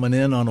means, coming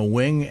in on a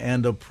wing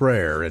and a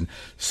prayer. And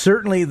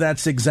certainly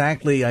that's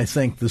exactly, I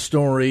think, the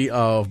story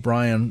of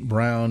Brian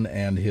Brown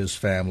and his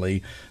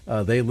family.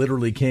 They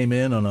literally came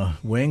in on a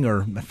wing,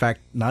 or in fact,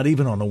 not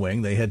even on a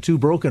wing. They had two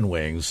broken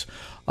wings.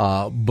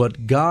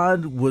 But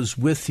God was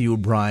with you,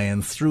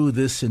 Brian, through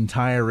this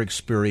entire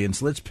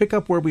experience. Let's pick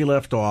up where we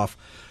left off.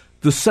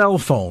 The cell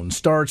phone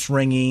starts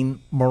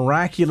ringing.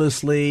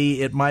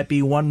 Miraculously, it might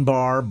be one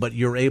bar, but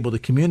you're able to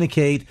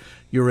communicate.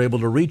 You're able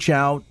to reach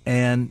out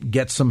and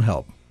get some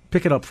help.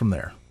 Pick it up from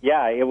there.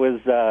 Yeah, it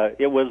was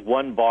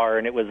one bar,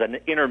 and it was an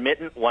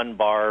intermittent one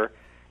bar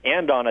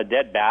and on a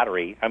dead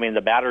battery. I mean,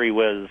 the battery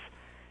was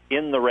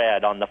in the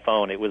red on the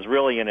phone. It was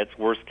really in its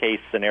worst-case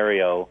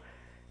scenario.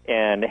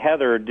 And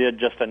Heather did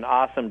just an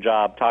awesome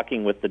job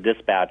talking with the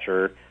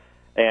dispatcher.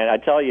 And I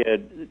tell you,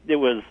 it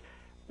was,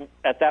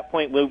 at that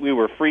point, we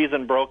were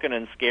freezing, broken,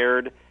 and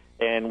scared,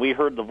 and we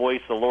heard the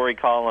voice of Lori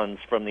Collins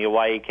from the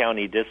Hawaii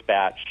County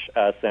Dispatch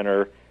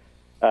Center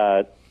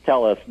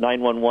tell us,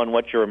 911,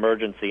 what's your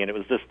emergency? And it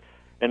was just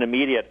an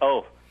immediate,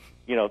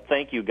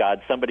 thank you,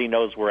 God, somebody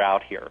knows we're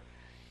out here.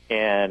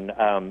 And,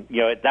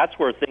 that's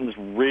where things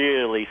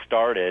really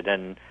started.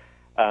 And,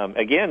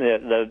 again,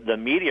 the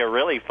media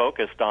really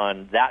focused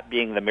on that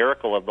being the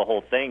miracle of the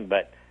whole thing.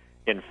 But,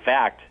 in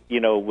fact,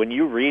 when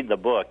you read the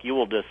book, you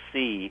will just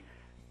see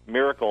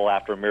miracle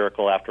after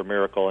miracle after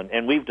miracle.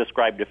 And we've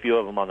described a few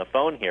of them on the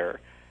phone here.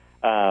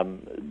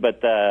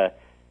 But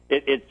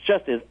it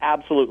just is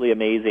absolutely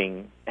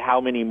amazing how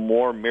many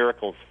more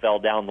miracles fell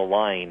down the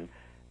line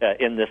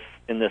in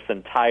this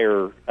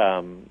entire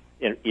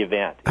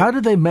event. How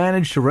did they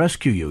manage to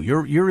rescue you?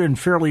 You're in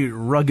fairly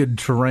rugged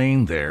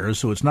terrain there,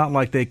 so it's not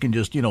like they can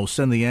just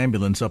send the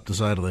ambulance up the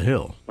side of the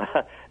hill.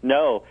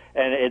 No,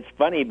 and it's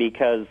funny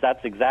because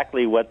that's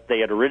exactly what they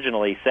had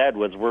originally said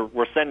was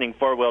we're sending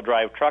 4-wheel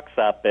drive trucks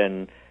up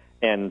and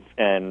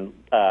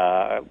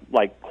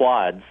like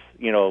quads,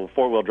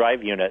 4-wheel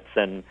drive units.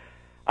 And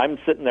I'm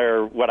sitting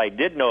there, what I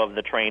did know of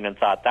the train, and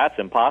thought that's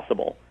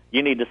impossible.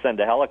 You need to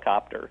send a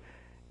helicopter.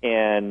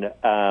 And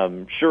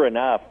sure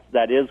enough,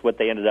 that is what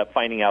they ended up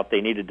finding out they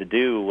needed to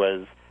do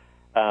was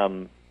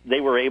they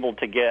were able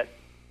to get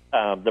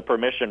the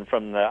permission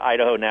from the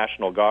Idaho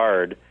National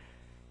Guard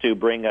to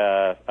bring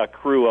a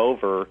crew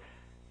over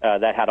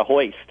that had a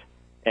hoist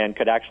and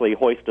could actually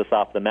hoist us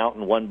off the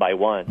mountain one by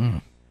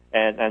one.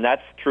 And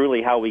that's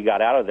truly how we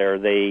got out of there.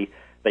 They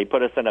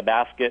put us in a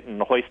basket and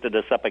hoisted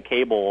us up a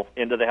cable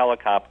into the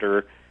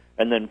helicopter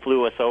and then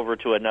flew us over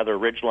to another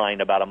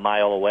ridgeline about a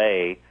mile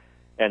away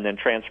and then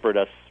transferred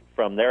us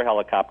from their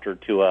helicopter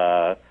to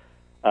a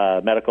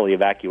medical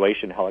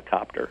evacuation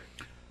helicopter.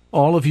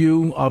 All of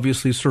you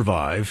obviously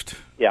survived.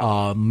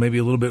 Yeah. Maybe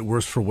a little bit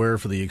worse for wear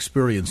for the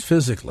experience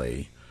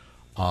physically.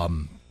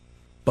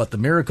 But the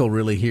miracle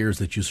really here is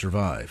that you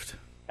survived.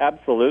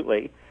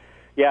 Absolutely.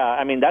 Yeah,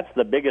 I mean, that's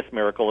the biggest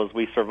miracle is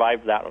we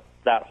survived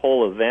that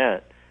whole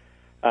event.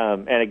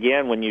 And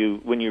again, when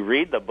you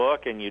read the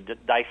book and you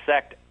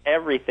dissect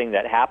everything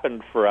that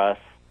happened for us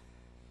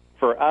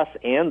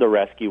and the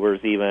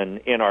rescuers even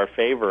in our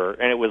favor,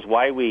 and it was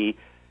why we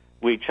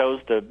chose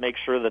to make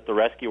sure that the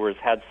rescuers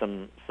had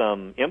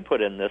some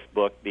input in this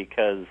book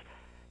because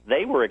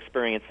they were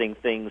experiencing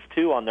things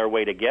too on their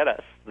way to get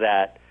us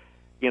that,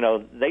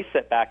 they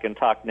sit back and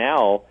talk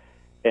now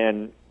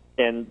and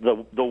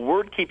the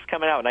word keeps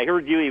coming out. And I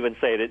heard you even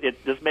say it.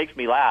 It just makes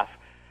me laugh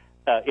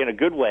in a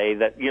good way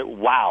that,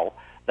 wow,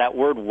 that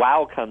word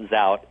wow comes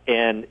out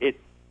and it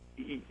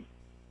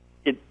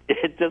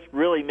just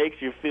really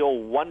makes you feel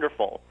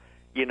wonderful,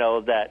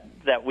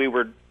 that we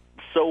were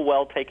so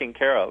well taken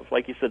care of.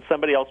 Like you said,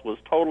 somebody else was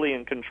totally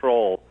in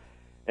control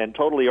and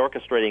totally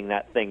orchestrating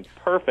that thing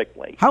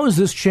perfectly. How has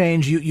this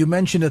changed? You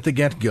mentioned at the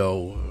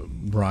get-go,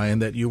 Brian,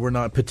 that you were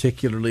not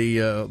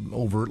particularly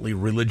overtly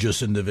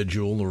religious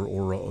individual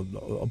or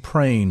a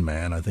praying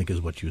man, I think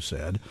is what you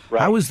said.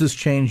 Right. How has this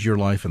changed your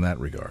life in that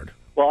regard?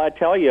 Well, I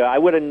tell you, I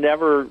would have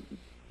never,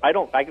 I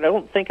don't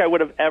think I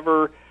would have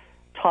ever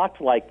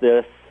talked like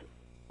this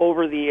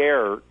over the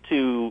air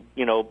to,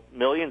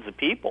 millions of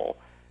people.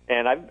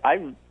 And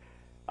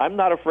I'm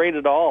not afraid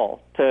at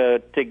all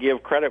to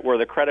give credit where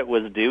the credit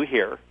was due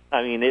here.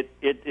 I mean, it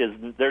is.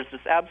 There's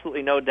just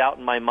absolutely no doubt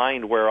in my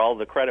mind where all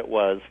the credit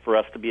was for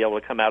us to be able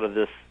to come out of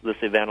this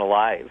event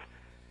alive,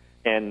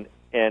 and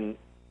in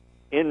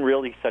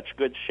really such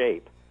good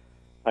shape.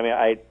 I mean,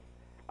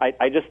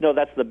 I just know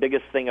that's the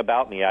biggest thing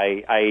about me.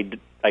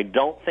 I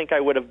don't think I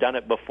would have done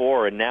it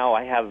before, and now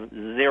I have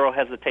zero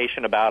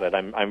hesitation about it.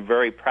 I'm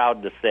very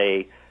proud to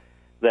say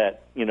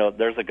that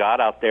there's a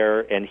God out there,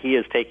 and He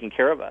is taking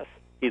care of us.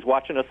 He's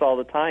watching us all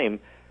the time.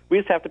 We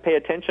just have to pay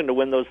attention to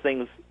when those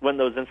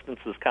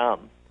instances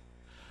come.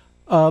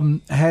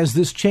 Has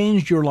this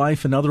changed your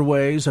life in other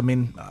ways? I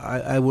mean,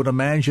 I would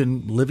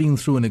imagine living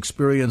through an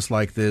experience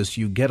like this,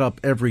 you get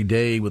up every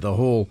day with a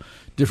whole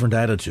different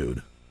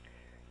attitude.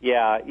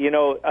 Yeah,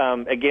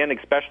 again,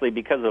 especially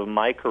because of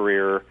my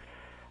career,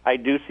 I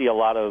do see a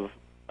lot of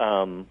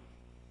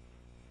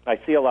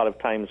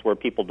times where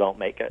people don't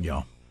make it.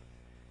 Yeah,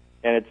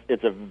 and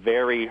it's a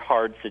very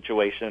hard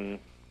situation,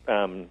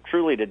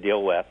 truly to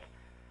deal with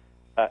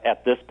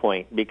at this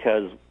point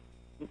because,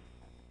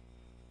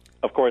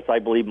 of course, I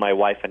believe my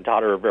wife and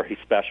daughter are very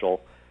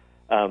special.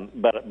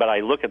 But I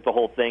look at the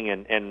whole thing,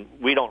 and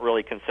we don't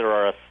really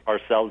consider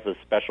ourselves as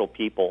special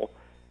people,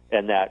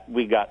 and that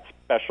we got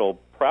special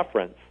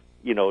preference,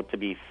 to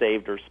be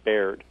saved or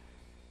spared.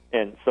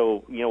 And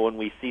so, when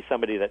we see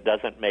somebody that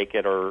doesn't make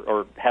it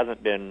or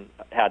hasn't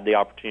had the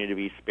opportunity to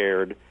be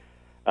spared,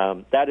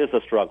 that is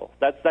a struggle.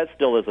 That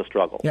still is a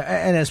struggle. Yeah,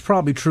 and it's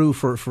probably true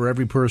for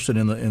every person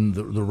in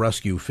the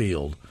rescue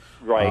field.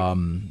 Right.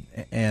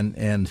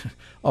 And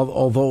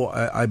although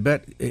I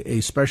bet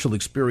a special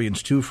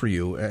experience too for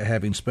you,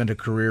 having spent a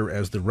career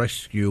as the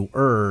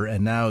rescuer,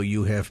 and now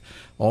you have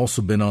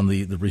also been on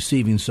the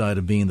receiving side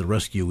of being the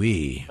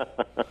rescuee.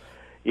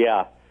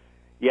 Yeah.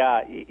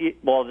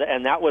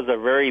 And that was a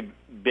very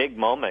big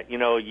moment.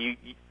 You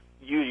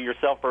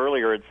yourself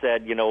earlier had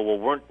said,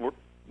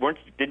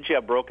 didn't you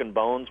have broken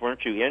bones?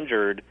 Weren't you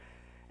injured?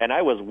 And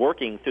I was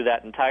working through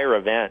that entire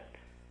event,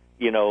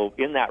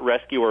 in that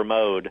rescuer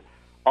mode,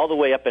 all the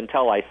way up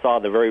until I saw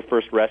the very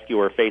first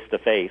rescuer face to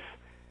face.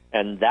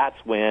 And that's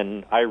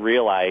when I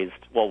realized,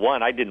 well,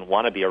 one, I didn't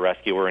want to be a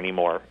rescuer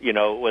anymore. It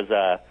was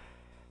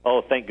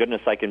thank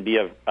goodness I can be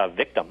a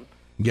victim.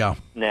 Yeah.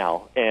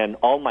 Now, and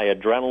all my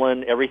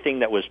adrenaline, everything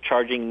that was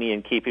charging me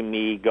and keeping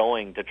me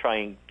going to try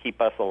and keep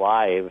us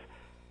alive,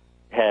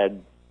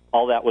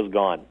 all that was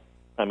gone.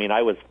 I mean,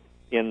 I was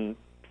in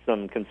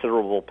some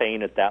considerable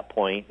pain at that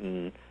point,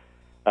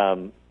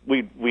 and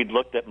we'd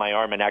looked at my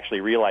arm and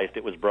actually realized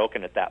it was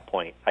broken at that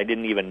point. I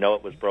didn't even know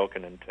it was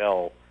broken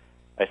until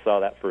I saw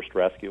that first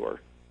rescuer.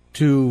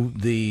 To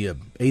the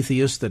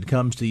atheist that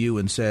comes to you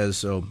and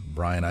says, "Oh,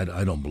 Brian,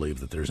 I don't believe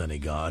that there's any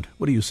God,"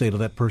 what do you say to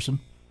that person?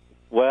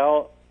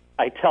 Well,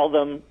 I tell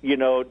them,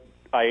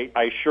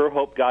 I sure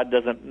hope God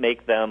doesn't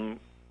make them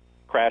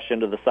crash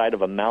into the side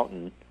of a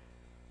mountain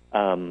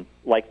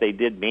like they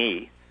did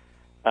me.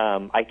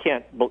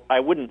 I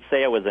wouldn't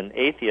say I was an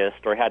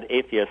atheist or had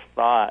atheist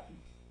thought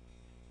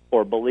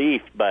or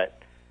belief,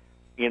 but,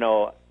 and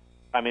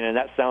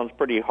that sounds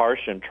pretty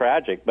harsh and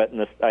tragic, but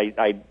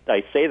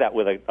I say that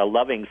with a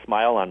loving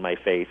smile on my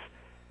face.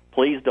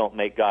 Please don't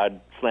make God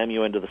slam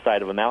you into the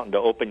side of a mountain to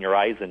open your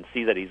eyes and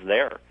see that he's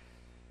there.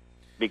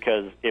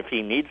 Because if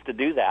he needs to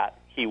do that,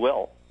 he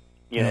will,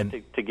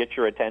 to get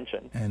your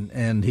attention.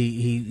 And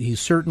he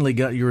certainly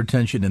got your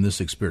attention in this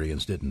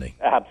experience, didn't he?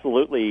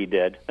 Absolutely, he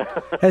did.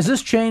 Has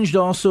this changed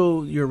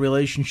also your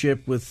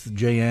relationship with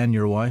Jayanne,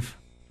 your wife?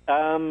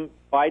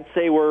 I'd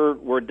say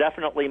we're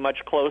definitely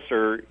much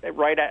closer.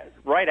 Right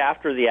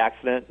after the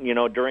accident,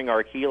 during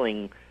our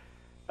healing,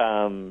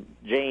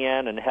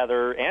 Jayanne and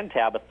Heather and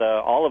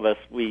Tabitha, all of us,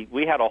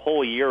 we had a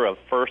whole year of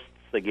firsts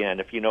again,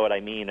 if you know what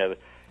I mean.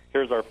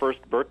 Here's our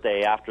first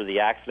birthday after the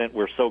accident.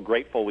 We're so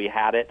grateful we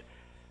had it.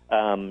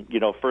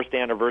 First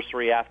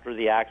anniversary after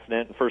the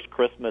accident, first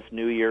Christmas,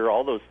 New Year,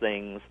 all those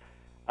things.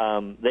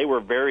 They were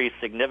very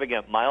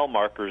significant mile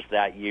markers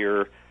that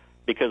year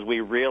because we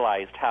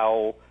realized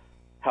how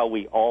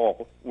we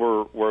all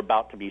were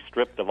about to be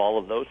stripped of all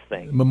of those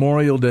things.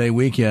 Memorial Day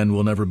weekend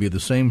will never be the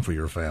same for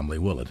your family,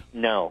 will it?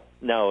 No.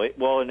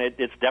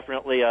 It's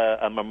definitely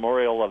a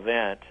memorial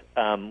event.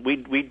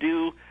 We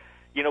do...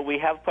 we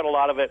have put a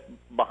lot of it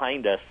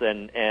behind us,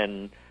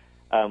 and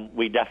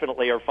we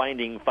definitely are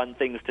finding fun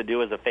things to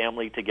do as a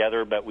family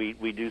together, but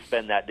we do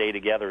spend that day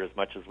together as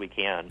much as we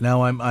can.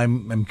 Now,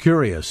 I'm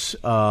curious,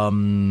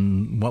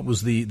 what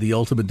was the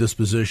ultimate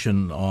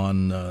disposition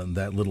on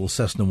that little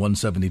Cessna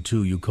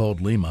 172 you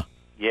called Lima?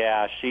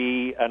 Yeah,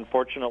 she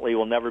unfortunately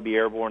will never be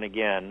airborne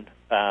again.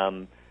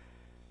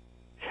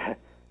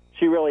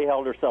 She really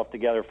held herself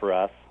together for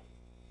us.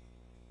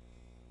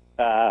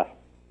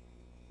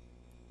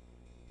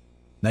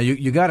 Now,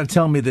 you got to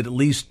tell me that at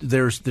least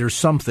there's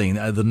something,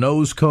 the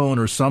nose cone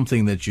or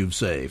something that you've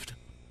saved.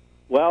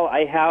 Well,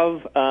 I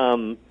have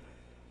the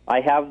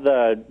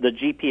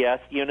GPS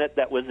unit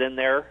that was in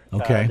there.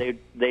 Okay.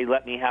 They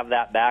let me have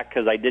that back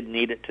because I did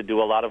need it to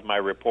do a lot of my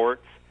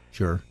reports.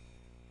 Sure.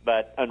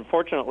 But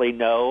unfortunately,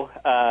 no.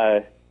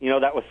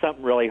 That was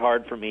something really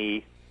hard for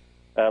me.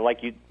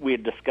 We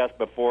had discussed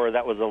before,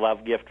 that was a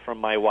love gift from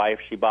my wife.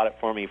 She bought it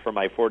for me for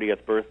my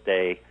 40th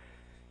birthday.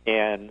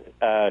 And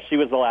she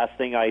was the last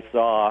thing I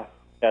saw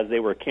as they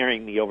were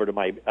carrying me over to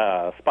my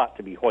spot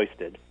to be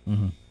hoisted.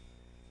 Mm-hmm.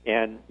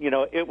 And,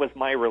 it was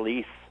my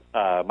release,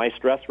 my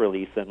stress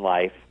release in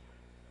life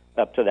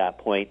up to that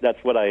point.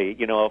 That's what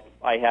if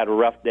I had a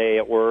rough day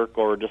at work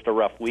or just a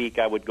rough week,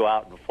 I would go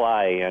out and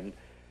fly. And,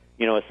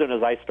 as soon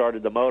as I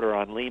started the motor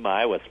on Lima,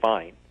 I was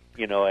fine.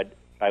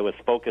 I was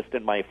focused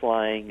in my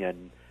flying,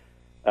 and,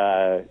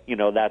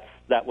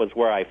 that was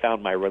where I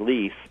found my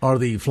release. Are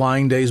the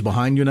flying days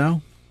behind you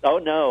now? Oh,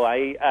 no.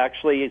 I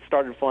actually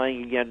started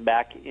flying again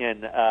back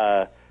in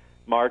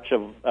March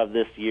of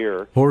this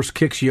year. Horse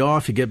kicks you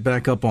off, you get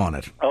back up on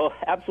it. Oh,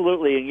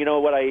 absolutely. And you know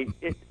what?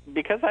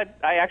 Because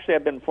I actually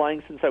have been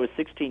flying since I was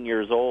 16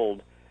 years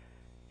old,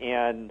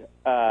 and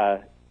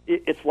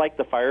it's like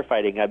the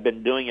firefighting. I've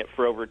been doing it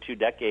for over 2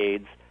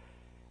 decades.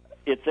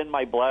 It's in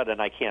my blood,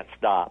 and I can't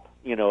stop.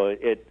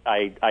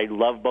 I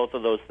love both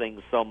of those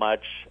things so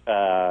much.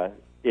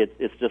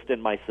 It's just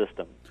in my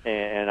system,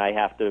 and I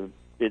have to...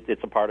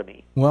 It's a part of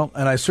me. Well,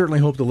 and I certainly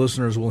hope the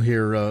listeners will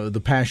hear the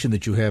passion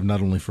that you have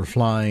not only for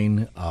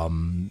flying,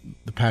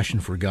 the passion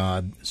for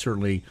God,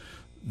 certainly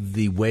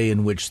the way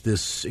in which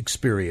this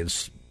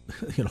experience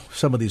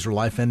some of these are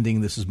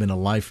life-ending. This has been a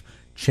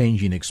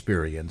life-changing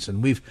experience.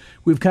 And we've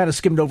kind of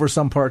skimmed over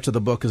some parts of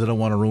the book because I don't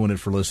want to ruin it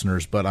for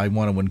listeners, but I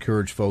want to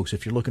encourage folks,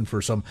 if you're looking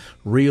for some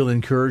real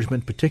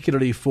encouragement,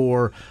 particularly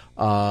for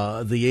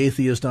the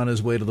atheist on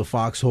his way to the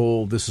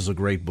foxhole, this is a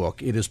great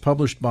book. It is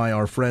published by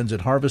our friends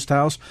at Harvest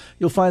House.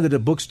 You'll find it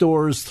at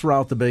bookstores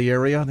throughout the Bay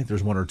Area. I think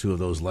there's one or two of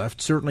those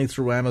left, certainly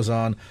through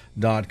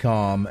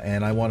Amazon.com.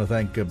 And I want to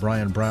thank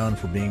Brian Brown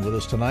for being with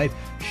us tonight,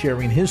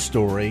 sharing his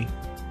story,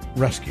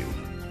 Rescue.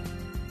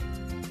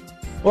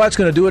 Well, that's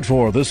going to do it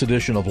for this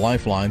edition of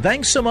Lifeline.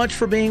 Thanks so much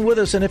for being with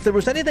us. And if there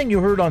was anything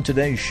you heard on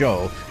today's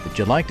show that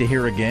you'd like to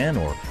hear again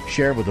or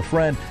share with a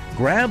friend,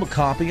 grab a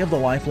copy of the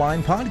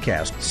Lifeline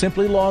podcast.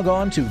 Simply log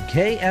on to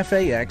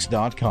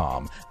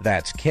KFAX.com.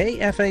 That's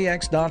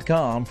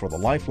KFAX.com for the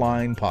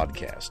Lifeline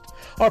podcast.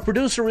 Our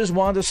producer is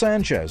Wanda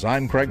Sanchez.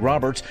 I'm Craig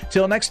Roberts.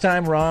 Till next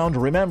time round,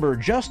 remember,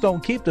 just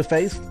don't keep the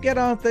faith. Get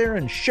out there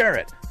and share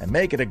it and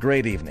make it a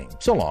great evening.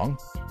 So long.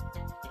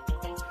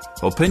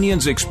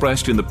 Opinions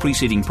expressed in the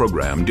preceding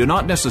program do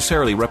not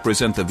necessarily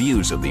represent the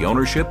views of the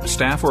ownership,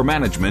 staff, or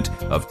management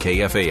of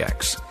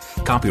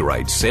KFAX.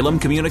 Copyright Salem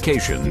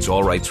Communications,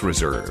 all rights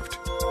reserved.